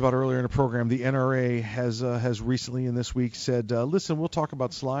we talked about earlier in the program. The NRA has recently in this week said, listen, we'll talk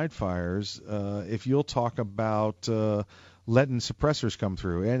about slide fires if you'll talk about letting suppressors come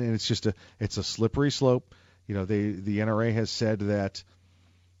through, and it's a slippery slope. The NRA has said that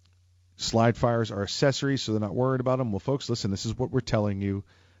slide fires are accessories, so they're not worried about them. Well, folks, listen, this is what we're telling you.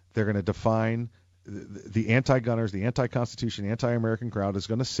 They're going to define the anti-gunners, the anti-Constitution, anti-American crowd is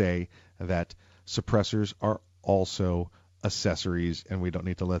going to say that suppressors are also accessories, and we don't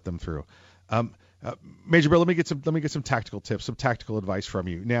need to let them through. Major Bill, let me get some tactical tips, some tactical advice from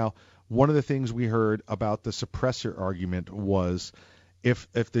you. Now, one of the things we heard about the suppressor argument was if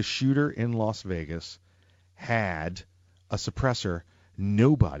the shooter in Las Vegas had a suppressor,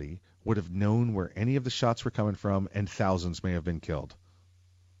 nobody would have known where any of the shots were coming from, and thousands may have been killed.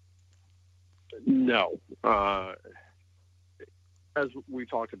 No. As we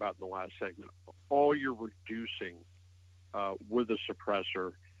talked about in the last segment, all you're reducing with a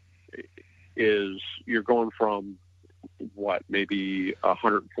suppressor is you're going from maybe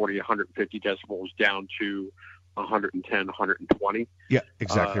 140, 150 decibels down to 110, 120. Yeah,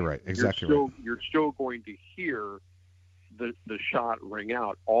 exactly right. You're still going to hear the shot ring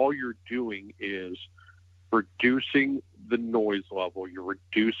out. All you're doing is reducing the noise level. You're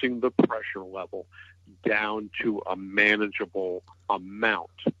reducing the pressure level down to a manageable amount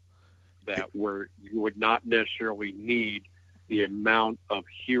where you would not necessarily need the amount of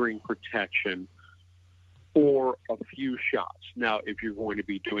hearing protection for a few shots. Now, if you're going to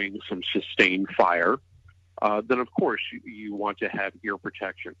be doing some sustained fire, then of course you want to have ear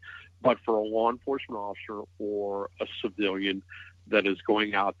protection. But for a law enforcement officer or a civilian that is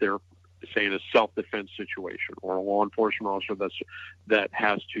going out there, say in a self-defense situation, or a law enforcement officer that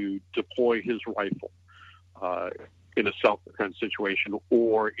has to deploy his rifle in a self-defense situation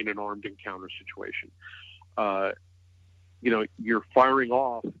or in an armed encounter situation, you're firing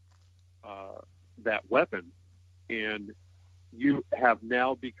off that weapon, and you have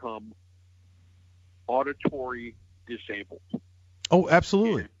now become auditory disabled. Oh,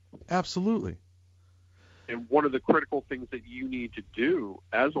 absolutely. Absolutely. And one of the critical things that you need to do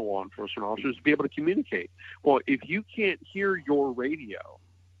as a law enforcement officer is to be able to communicate. Well, if you can't hear your radio,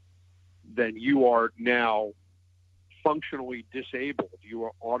 then you are now functionally disabled. You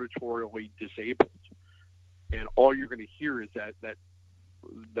are auditorily disabled. And all you're going to hear is that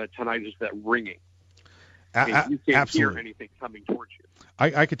tonight is that ringing. And you can't hear anything coming towards you.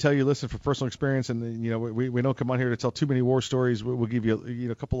 I could tell you, listen, from personal experience, and we don't come on here to tell too many war stories. We'll give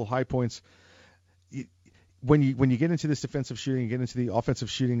you a couple of high points. When you get into this defensive shooting, you get into the offensive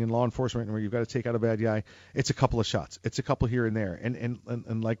shooting in law enforcement, where you've got to take out a bad guy, it's a couple of shots. It's a couple here and there.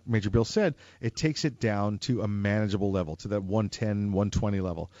 And like Major Bill said, it takes it down to a manageable level, to that 110, 120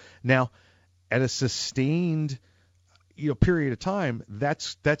 level. Now, at a sustained period of time,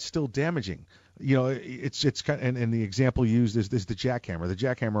 that's still damaging. It's kind of, and the example used is the jackhammer. The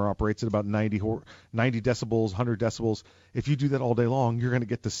jackhammer operates at about 90 decibels, 100 decibels. If you do that all day long, you're going to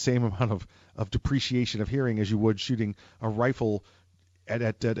get the same amount of depreciation of hearing as you would shooting a rifle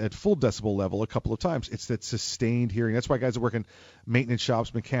at full decibel level a couple of times. It's that sustained hearing. That's why guys are working maintenance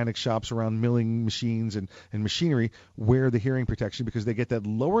shops, mechanic shops around milling machines and machinery wear the hearing protection, because they get that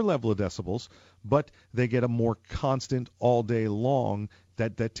lower level of decibels, but they get a more constant all day long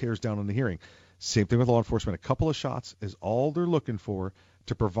that tears down on the hearing. Same thing with law enforcement. A couple of shots is all they're looking for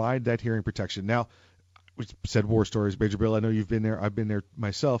to provide that hearing protection. Now, we said war stories. Major Bill, I know you've been there. I've been there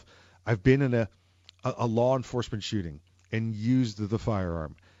myself. I've been in a law enforcement shooting and used the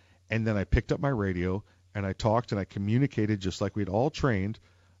firearm. And then I picked up my radio and I talked and I communicated just like we'd all trained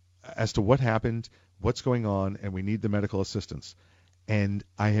as to what happened, what's going on, and we need the medical assistance. And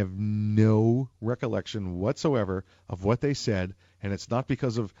I have no recollection whatsoever of what they said, and it's not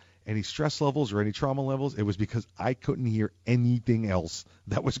because of any stress levels or any trauma levels. It was because I couldn't hear anything else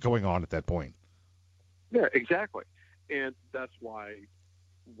that was going on at that point. Yeah, exactly. And that's why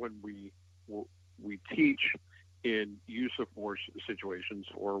when we teach in use of force situations,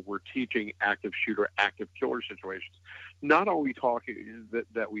 or we're teaching active shooter, active killer situations, not only talking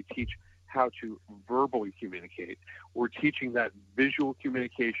that we teach how to verbally communicate, we're teaching that visual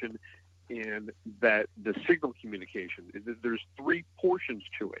communication and that the signal communication. There's three portions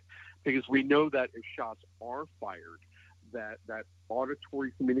to it, because we know that if shots are fired, that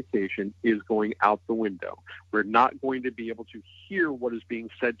auditory communication is going out the window. We're not going to be able to hear what is being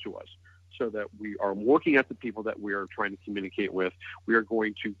said to us, so that we are looking at the people that we are trying to communicate with. We are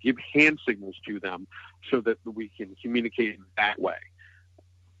going to give hand signals to them so that we can communicate that way.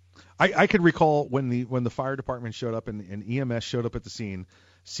 I could recall when the fire department showed up and EMS showed up at the scene,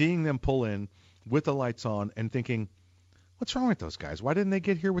 seeing them pull in with the lights on and thinking, what's wrong with those guys? Why didn't they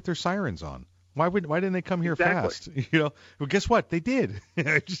get here with their sirens on? Why didn't they come here fast? Well, guess what? They did.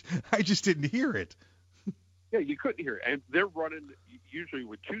 I just didn't hear it. Yeah, you couldn't hear it. And they're running usually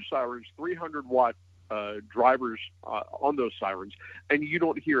with two sirens, 300-watt drivers on those sirens, and you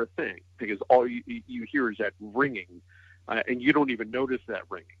don't hear a thing, because all you hear is that ringing, and you don't even notice that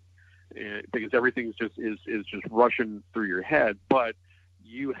ringing, because everything is just rushing through your head. But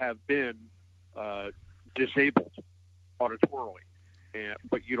you have been disabled auditorily,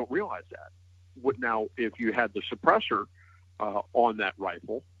 but you don't realize that. Now, if you had the suppressor on that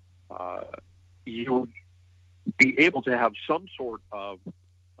rifle, you would be able to have some sort of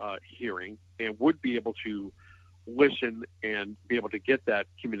hearing and would be able to listen and be able to get that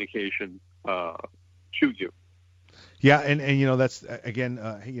communication to you. Yeah, and that's again,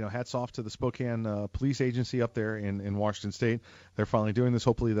 hats off to the Spokane police agency up there in Washington State. They're finally doing this.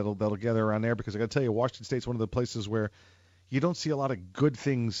 Hopefully that'll gather around there, because I got to tell you, Washington State's one of the places where you don't see a lot of good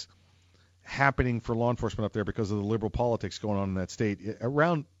things happening for law enforcement up there because of the liberal politics going on in that state.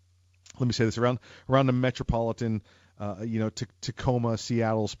 Around the metropolitan, Tacoma,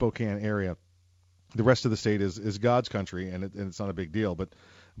 Seattle, Spokane area, the rest of the state is God's country, and it's not a big deal. But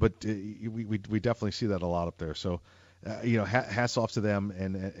we definitely see that a lot up there. So, hats off to them.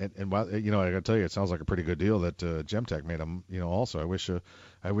 And I got to tell you, it sounds like a pretty good deal that Gemtech made them. Also, I wish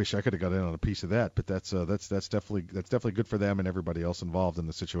I could have got in on a piece of that. But that's definitely good for them and everybody else involved in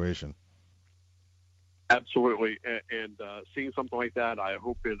the situation. Absolutely, and seeing something like that, I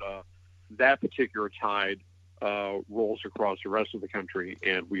hope that particular tide rolls across the rest of the country,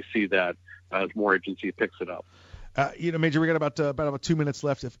 and we see that as more agency picks it up. Major, we got about 2 minutes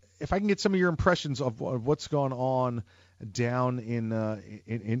left. If I can get some of your impressions of what's gone on down in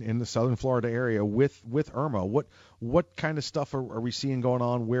the southern Florida area with Irma, what kind of stuff are we seeing going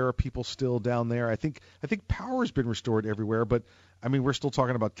on? Where are people still down there? I think power's been restored everywhere, but I mean, we're still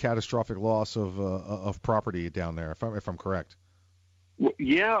talking about catastrophic loss of property down there, if I'm correct. Well,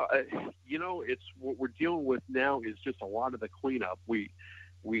 yeah, it's what we're dealing with now is just a lot of the cleanup. We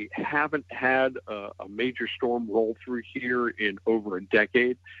haven't had a major storm roll through here in over a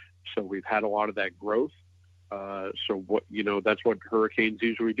decade, so we've had a lot of that growth. So that's what hurricanes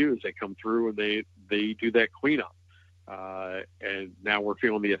usually do, is they come through and they do that cleanup. And now we're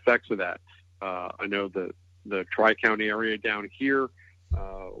feeling the effects of that. I know the Tri-County area down here,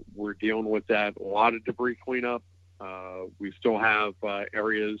 we're dealing with that. A lot of debris cleanup. We still have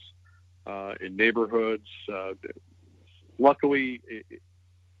areas in neighborhoods. Luckily,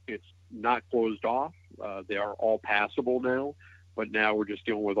 it's not closed off. They are all passable now, but now we're just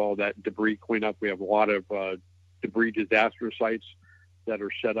dealing with all that debris cleanup. We have a lot of debris disaster sites that are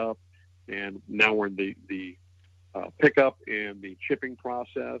set up, and now we're in the pickup and the chipping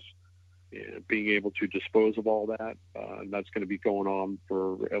process, and being able to dispose of all that. And that's going to be going on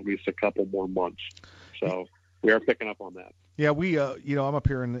for at least a couple more months. So we are picking up on that. Yeah, we, I'm up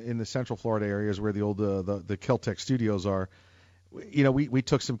here in the Central Florida areas where the old the Kel-Tec studios are. We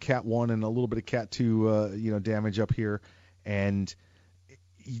took some Cat 1 and a little bit of Cat 2, damage up here, and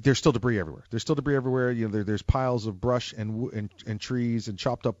there's still debris everywhere. There's piles of brush and trees and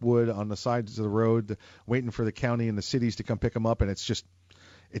chopped up wood on the sides of the road, waiting for the county and the cities to come pick them up, and it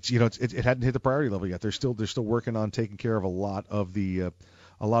hadn't hit the priority level yet. They're still working on taking care of a lot of the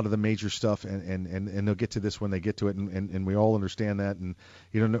a lot of the major stuff, and they'll get to this when they get to it, and we all understand that. And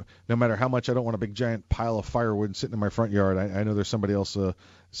no matter how much I don't want a big giant pile of firewood sitting in my front yard, I know there's somebody else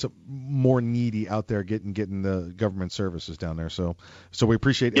more needy out there getting the government services down there. So we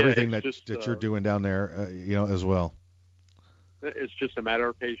appreciate everything that you're doing down there, as well. It's just a matter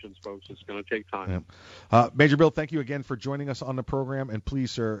of patience, folks. It's going to take time. Yeah. Major Bill, thank you again for joining us on the program. And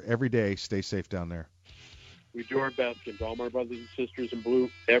please, sir, every day, stay safe down there. We do our best. And to all my brothers and sisters in blue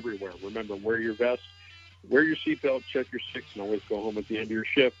everywhere, remember, wear your vest, wear your seatbelt, check your six, and always go home at the end of your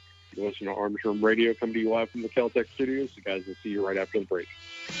shift. You listen to Arms Room Radio, come to you live from the Kel-Tec studios. The guys will see you right after the break.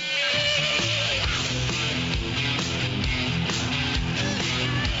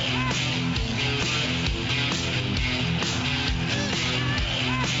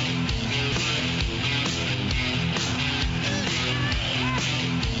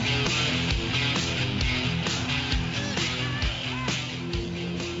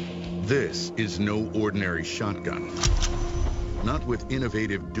 This is no ordinary shotgun. Not with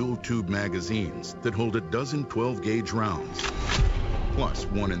innovative dual-tube magazines that hold a dozen 12-gauge rounds, plus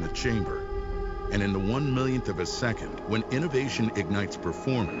one in the chamber. And in the 1/1,000,000th of a second, when innovation ignites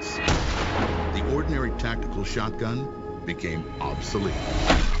performance, the ordinary tactical shotgun became obsolete.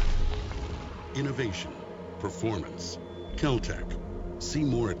 Innovation, performance, Kel-Tec. See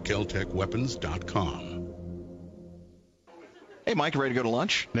more at keltecweapons.com. Hey, Mike, ready to go to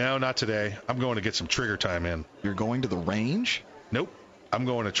lunch? No, not today. I'm going to get some trigger time in. You're going to the range? Nope. I'm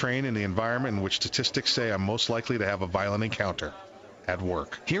going to train in the environment in which statistics say I'm most likely to have a violent encounter. At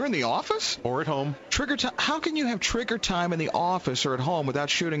work. Here in the office? Or at home. Trigger time? How can you have trigger time in the office or at home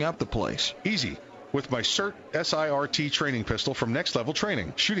without shooting up the place? Easy. With my SIRT SIRT training pistol from Next Level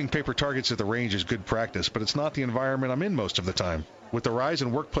Training. Shooting paper targets at the range is good practice, but it's not the environment I'm in most of the time. With the rise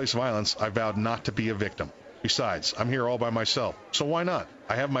in workplace violence, I vowed not to be a victim. Besides, I'm here all by myself, so why not?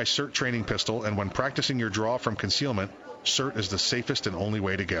 I have my SIRT training pistol, and when practicing your draw from concealment, SIRT is the safest and only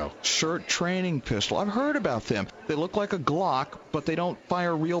way to go. SIRT training pistol. I've heard about them. They look like a Glock, but they don't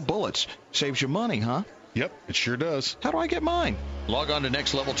fire real bullets. Saves you money, huh? Yep, it sure does. How do I get mine? Log on to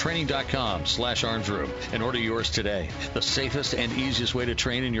nextleveltraining.com/armsroom and order yours today. The safest and easiest way to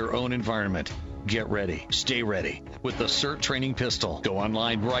train in your own environment. Get ready. Stay ready with the SIRT training pistol. Go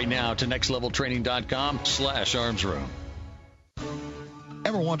online right now to nextleveltraining.com/armsroom.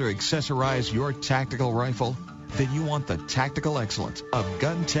 Ever want to accessorize your tactical rifle? Then you want the tactical excellence of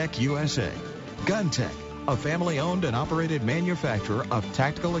GunTech USA. GunTech, a family-owned and operated manufacturer of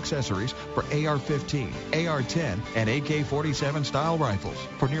tactical accessories for AR-15, AR-10, and AK-47 style rifles.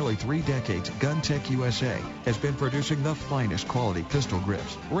 For nearly 3 decades, GunTech USA has been producing the finest quality pistol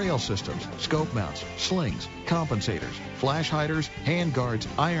grips, rail systems, scope mounts, slings, compensators, flash hiders, hand guards,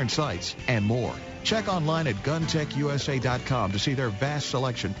 iron sights, and more. Check online at GunTechUSA.com to see their vast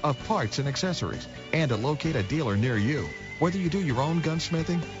selection of parts and accessories and to locate a dealer near you. Whether you do your own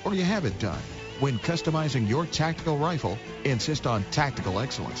gunsmithing or you have it done, when customizing your tactical rifle, insist on tactical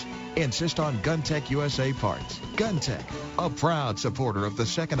excellence. Insist on GunTech USA parts. GunTech, a proud supporter of the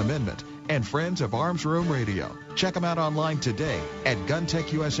Second Amendment and friends of Arms Room Radio. Check them out online today at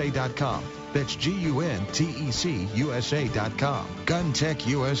GunTechUSA.com. That's GUNTECUSA.com. GunTech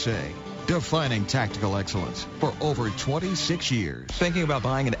USA. Defining tactical excellence for over 26 years. Thinking about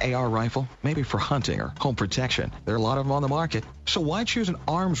buying an AR rifle? Maybe for hunting or home protection. There are a lot of them on the market. So why choose an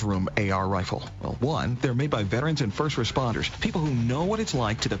Arms Room AR rifle? Well, 1, they're made by veterans and first responders, people who know what it's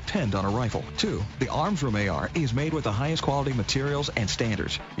like to depend on a rifle. 2, the Arms Room AR is made with the highest quality materials and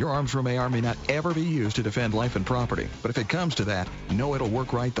standards. Your Arms Room AR may not ever be used to defend life and property, but if it comes to that, know it'll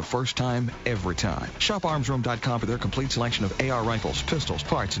work right the first time, every time. Shop armsroom.com for their complete selection of AR rifles, pistols,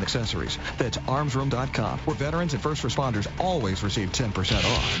 parts, and accessories. That's armsroom.com, where veterans and first responders always receive 10%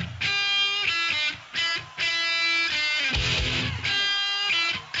 off.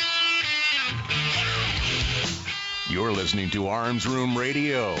 You're listening to Arms Room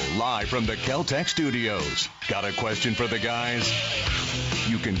Radio, live from the Kel-Tec studios. Got a question for the guys?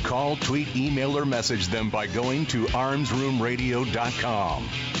 You can call, tweet, email, or message them by going to armsroomradio.com.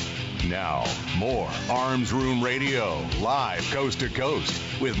 Now, more Arms Room Radio, live coast to coast,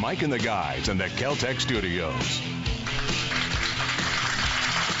 with Mike and the guys in the Kel-Tec studios.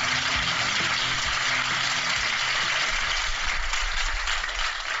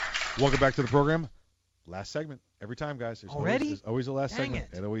 Welcome back to the program. Last segment every time, guys. There's Already? always a last Dang segment.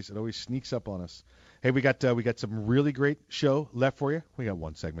 it. It always sneaks up on us. Hey, we got some really great show left for you. We got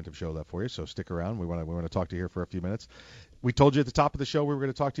one segment of show left for you, so stick around. We want to talk to you here for a few minutes. We told you at the top of the show we were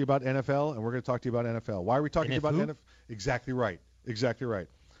going to talk to you about NFL, and we're going to talk to you about NFL. Why are we talking to you about NFL? Exactly right.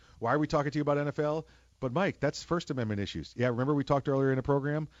 Why are we talking to you about NFL? But, Mike, that's First Amendment issues. Yeah, remember we talked earlier in the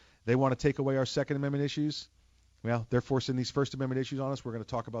program? They want to take away our Second Amendment issues. Well, they're forcing these First Amendment issues on us. We're going to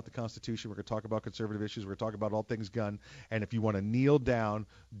talk about the Constitution. We're going to talk about conservative issues. We're going to talk about all things gun. And if you want to kneel down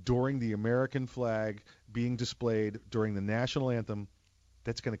during the American flag being displayed during the national anthem,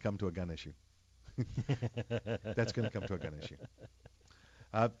 that's going to come to a gun issue. That's going to come to a gun issue.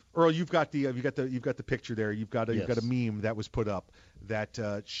 Earl, you've got the picture there. You've got a meme that was put up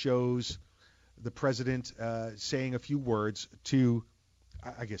that shows the president saying a few words to,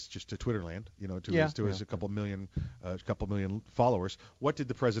 I guess, just to Twitterland, to his couple million followers. What did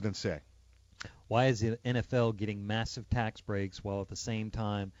the president say? Why is the NFL getting massive tax breaks while at the same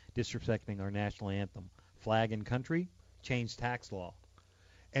time disrespecting our national anthem? Flag and country, change tax law.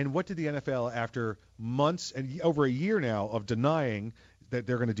 And what did the NFL, after months and over a year now of denying that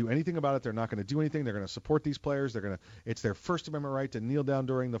they're going to do anything about it, they're not going to do anything, they're going to support these players, it's their First Amendment right to kneel down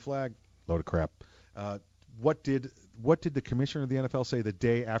during the flag? Load of crap. What did the commissioner of the NFL say the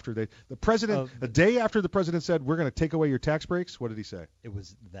day after the day after the president said we're going to take away your tax breaks? What did he say? It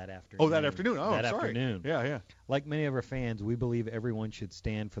was that afternoon. Oh, that afternoon. Oh, that sorry. Afternoon. Yeah. Like many of our fans, we believe everyone should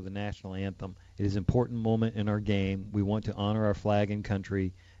stand for the national anthem. It is an important moment in our game. We want to honor our flag and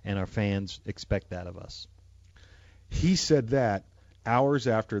country, and our fans expect that of us. He said that hours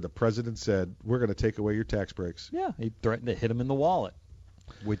after the president said we're going to take away your tax breaks. Yeah, he threatened to hit him in the wallet,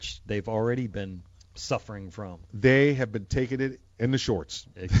 which they've already been suffering from. They have been taking it in the shorts.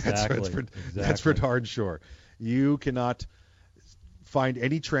 Exactly. That's for darn sure. You cannot find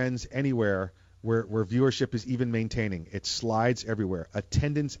any trends anywhere where viewership is even maintaining. It slides everywhere.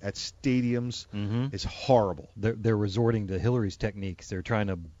 Attendance at stadiums is horrible. They're resorting to Hillary's techniques. They're trying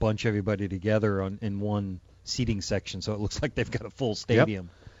to bunch everybody together in one seating section, so it looks like they've got a full stadium.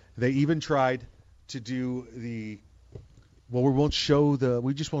 Yep. They even tried to do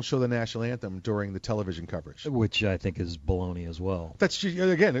we just won't show the national anthem during the television coverage, which I think is baloney as well. That's just,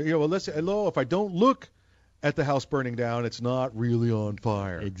 again, if I don't look at the house burning down, it's not really on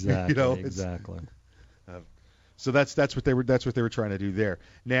fire. Exactly. Exactly. So that's what they were trying to do there.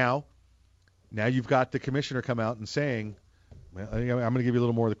 Now you've got the commissioner come out and saying, well, I'm going to give you a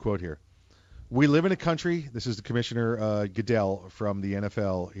little more of the quote here. We live in a country. This is the Commissioner Goodell from the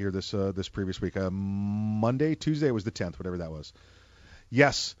NFL here this previous week. Tuesday was the 10th, whatever that was.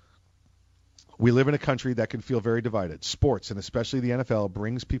 Yes, we live in a country that can feel very divided. Sports, and especially the NFL,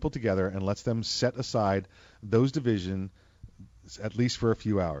 brings people together and lets them set aside those divisions at least for a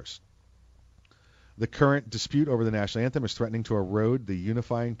few hours. The current dispute over the national anthem is threatening to erode the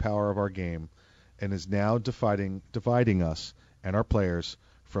unifying power of our game and is now dividing us and our players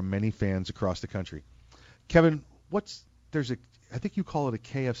from many fans across the country. Kevin, I think you call it a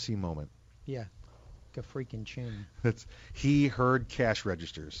KFC moment. Yeah, like a freaking chain. He heard cash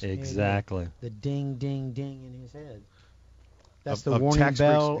registers. Exactly. The ding, ding, ding in his head. That's the warning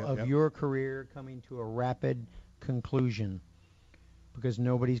bell of your career coming to a rapid conclusion, because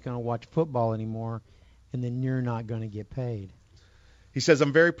nobody's going to watch football anymore, and then you're not going to get paid. He says,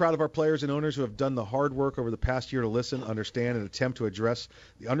 I'm very proud of our players and owners who have done the hard work over the past year to listen, understand, and attempt to address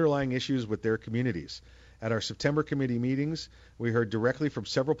the underlying issues with their communities. At our September committee meetings, we heard directly from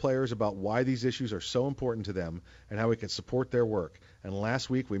several players about why these issues are so important to them and how we can support their work. And last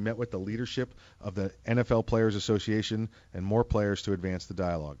week, we met with the leadership of the NFL Players Association and more players to advance the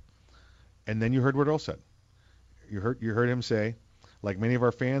dialogue. And then you heard what Earl said. You heard him say, like many of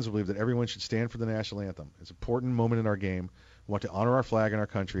our fans, we believe that everyone should stand for the national anthem. It's an important moment in our game. We want to honor our flag and our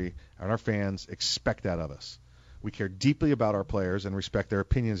country, and our fans expect that of us. We care deeply about our players and respect their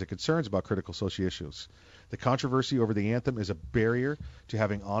opinions and concerns about critical social issues. The controversy over the anthem is a barrier to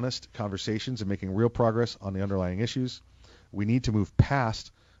having honest conversations and making real progress on the underlying issues. We need to move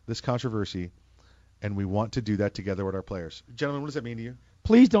past this controversy, and we want to do that together with our players. Gentlemen, what does that mean to you?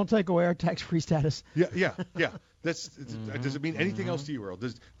 Please don't take away our tax-free status. Yeah. Does it mean anything else to you, Earl?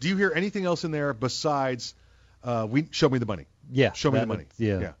 Do you hear anything else in there besides show me the money? Yeah. Show me the money.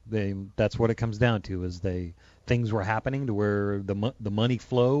 Yeah. That's what it comes down to, is things were happening to where the money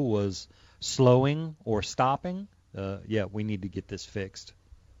flow was slowing or stopping. We need to get this fixed.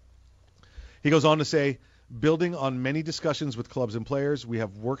 He goes on to say, building on many discussions with clubs and players, we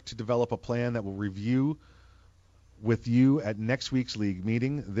have worked to develop a plan that will review with you at next week's league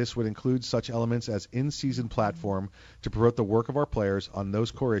meeting. This would include such elements as in-season platform to promote the work of our players on those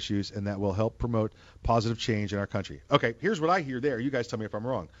core issues, and that will help promote positive change in our country. Okay, here's what I hear there. You guys tell me if I'm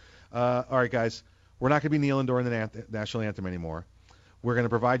wrong. All right, guys, we're not going to be kneeling during the national anthem anymore. We're going to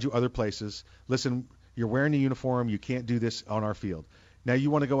provide you other places. Listen, you're wearing a uniform. You can't do this on our field. Now,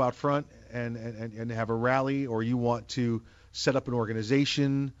 you want to go out front and have a rally, or you want to set up an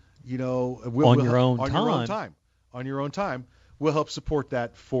organization on your own time, we'll help support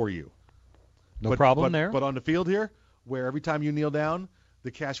that for you. No problem there. But on the field here, where every time you kneel down,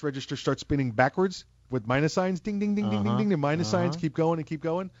 the cash register starts spinning backwards with minus signs, ding, ding, ding, ding, ding, ding, the minus signs keep going and keep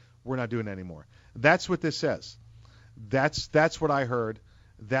going. We're not doing that anymore. That's what this says. That's what I heard.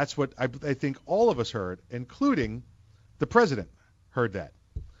 That's what I think all of us heard, including the president heard that.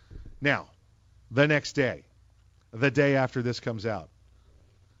 Now, the next day, the day after this comes out,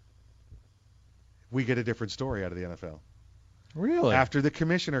 we get a different story out of the NFL. Really? After the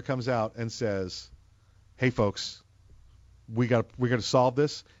commissioner comes out and says, "Hey, folks, we're going to solve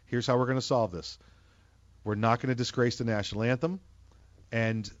this. Here's how we're going to solve this. We're not going to disgrace the national anthem,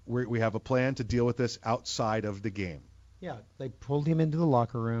 and we have a plan to deal with this outside of the game." Yeah, they pulled him into the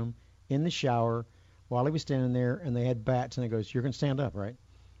locker room in the shower while he was standing there, and they had bats, and they goes, "You're going to stand up, right?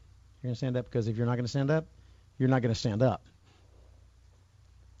 You're going to stand up, because if you're not going to stand up, you're not going to stand up."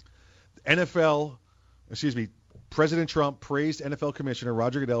 President Trump praised NFL Commissioner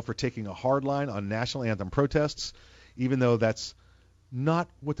Roger Goodell for taking a hard line on national anthem protests, even though that's not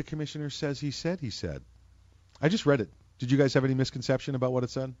what the commissioner says he said. I just read it. Did you guys have any misconception about what it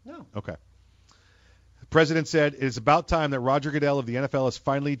said? No. Okay. The president said, "It is about time that Roger Goodell of the NFL is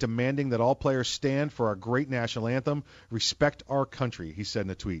finally demanding that all players stand for our great national anthem, respect our country," he said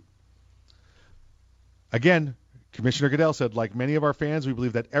in a tweet. Again, Commissioner Goodell said, "Like many of our fans, we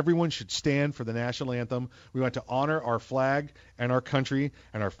believe that everyone should stand for the national anthem. We want to honor our flag and our country,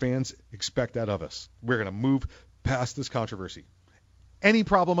 and our fans expect that of us. We're going to move past this controversy." Any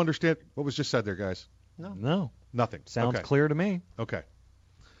problem understand what was just said there, guys? No. Nothing. Sounds Okay. clear to me. Okay.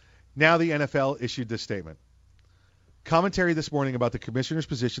 Now the NFL issued this statement. "Commentary this morning about the commissioner's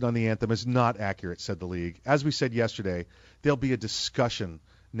position on the anthem is not accurate," said the league. "As we said yesterday, there'll be a discussion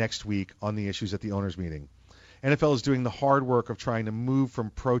next week on the issues at the owners' meeting. NFL is doing the hard work of trying to move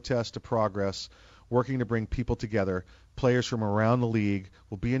from protest to progress, working to bring people together. Players from around the league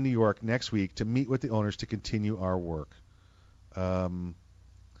will be in New York next week to meet with the owners to continue our work."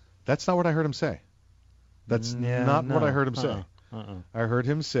 That's not what I heard him say. That's not what I heard him say. I heard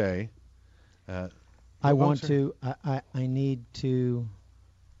him say, I need to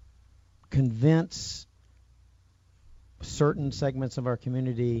convince certain segments of our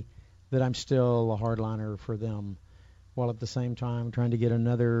community that I'm still a hardliner for them, while at the same time trying to get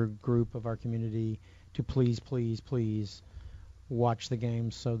another group of our community to please watch the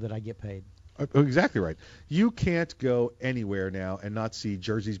games so that I get paid. Exactly right. You can't go anywhere now and not see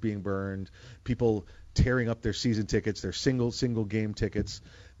jerseys being burned, people tearing up their season tickets, their single game tickets.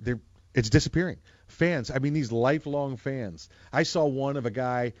 It's disappearing. Fans, I mean, these lifelong fans. I saw one of a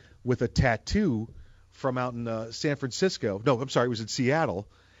guy with a tattoo from out in San Francisco. No, I'm sorry, it was in Seattle.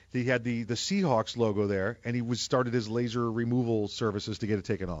 He had the Seahawks logo there, and he started his laser removal services to get it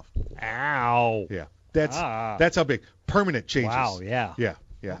taken off. Ow. Yeah, that's how big. Permanent changes. Wow. Yeah.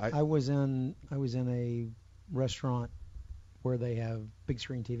 Yeah. I was in a restaurant where they have big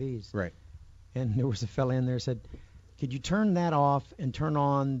screen TVs. Right. And there was a fella in there who said, "Could you turn that off and turn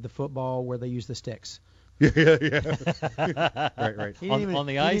on the football where they use the sticks?" Yeah. Right. On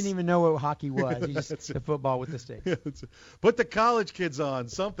the ice? He didn't even know what hockey was. He just the football with the sticks. Yeah, put the college kids on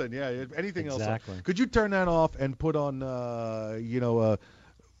something. Yeah, anything else. Could you turn that off and put on,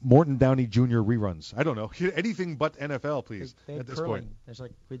 Morton Downey Jr. reruns? I don't know. Anything but NFL, please. At this point. There's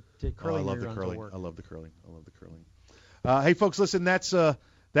like we did curling. I love the curling. Hey, folks, listen.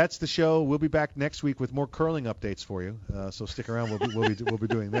 That's the show. We'll be back next week with more curling updates for you. So stick around. We'll be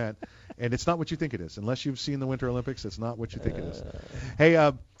doing that. And it's not what you think it is. Unless you've seen the Winter Olympics, it's not what you think it is. Hey,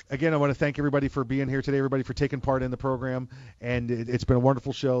 again, I want to thank everybody for being here today, everybody for taking part in the program. And it's been a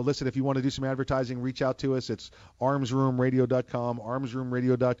wonderful show. Listen, if you want to do some advertising, reach out to us. It's armsroomradio.com,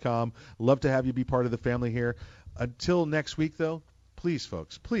 armsroomradio.com. Love to have you be part of the family here. Until next week, though, please,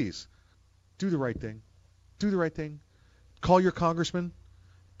 folks, please do the right thing. Do the right thing. Call your congressman.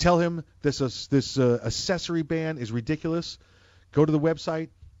 Tell him this accessory ban is ridiculous. Go to the website.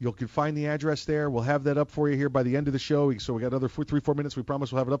 You can find the address there. We'll have that up for you here by the end of the show. So we got another 3-4 minutes. We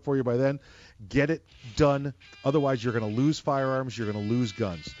promise we'll have it up for you by then. Get it done. Otherwise, you're going to lose firearms. You're going to lose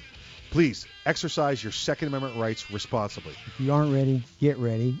guns. Please exercise your Second Amendment rights responsibly. If you aren't ready, get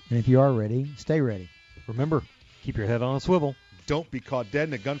ready. And if you are ready, stay ready. Remember, keep your head on a swivel. Don't be caught dead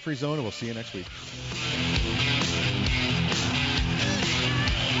in a gun-free zone, and we'll see you next week.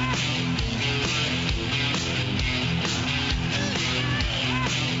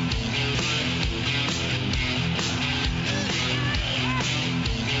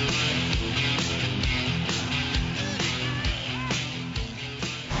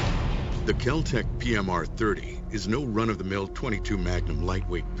 The Kel-Tec PMR 30 is no run-of-the-mill .22 Magnum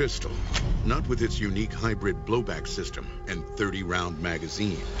lightweight pistol, not with its unique hybrid blowback system and 30-round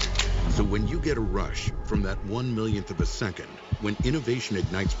magazine. So when you get a rush from that 1/1,000,000th of a second, when innovation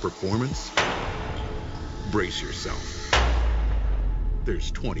ignites performance, brace yourself.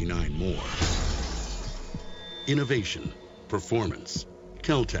 There's 29 more. Innovation, performance,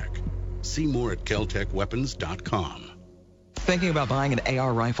 Kel-Tec. See more at keltecweapons.com. Thinking about buying an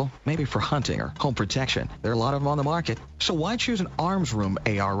AR rifle? Maybe for hunting or home protection. There are a lot of them on the market. So why choose an Arms Room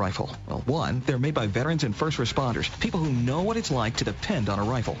AR rifle? Well, one, they're made by veterans and first responders, people who know what it's like to depend on a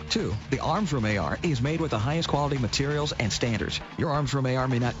rifle. Two, the Arms Room AR is made with the highest quality materials and standards. Your Arms Room AR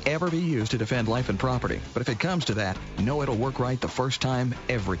may not ever be used to defend life and property, but if it comes to that, know it'll work right the first time,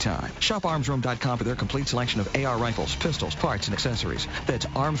 every time. Shop armsroom.com for their complete selection of AR rifles, pistols, parts, and accessories. That's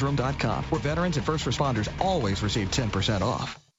armsroom.com, where veterans and first responders always receive 10% off.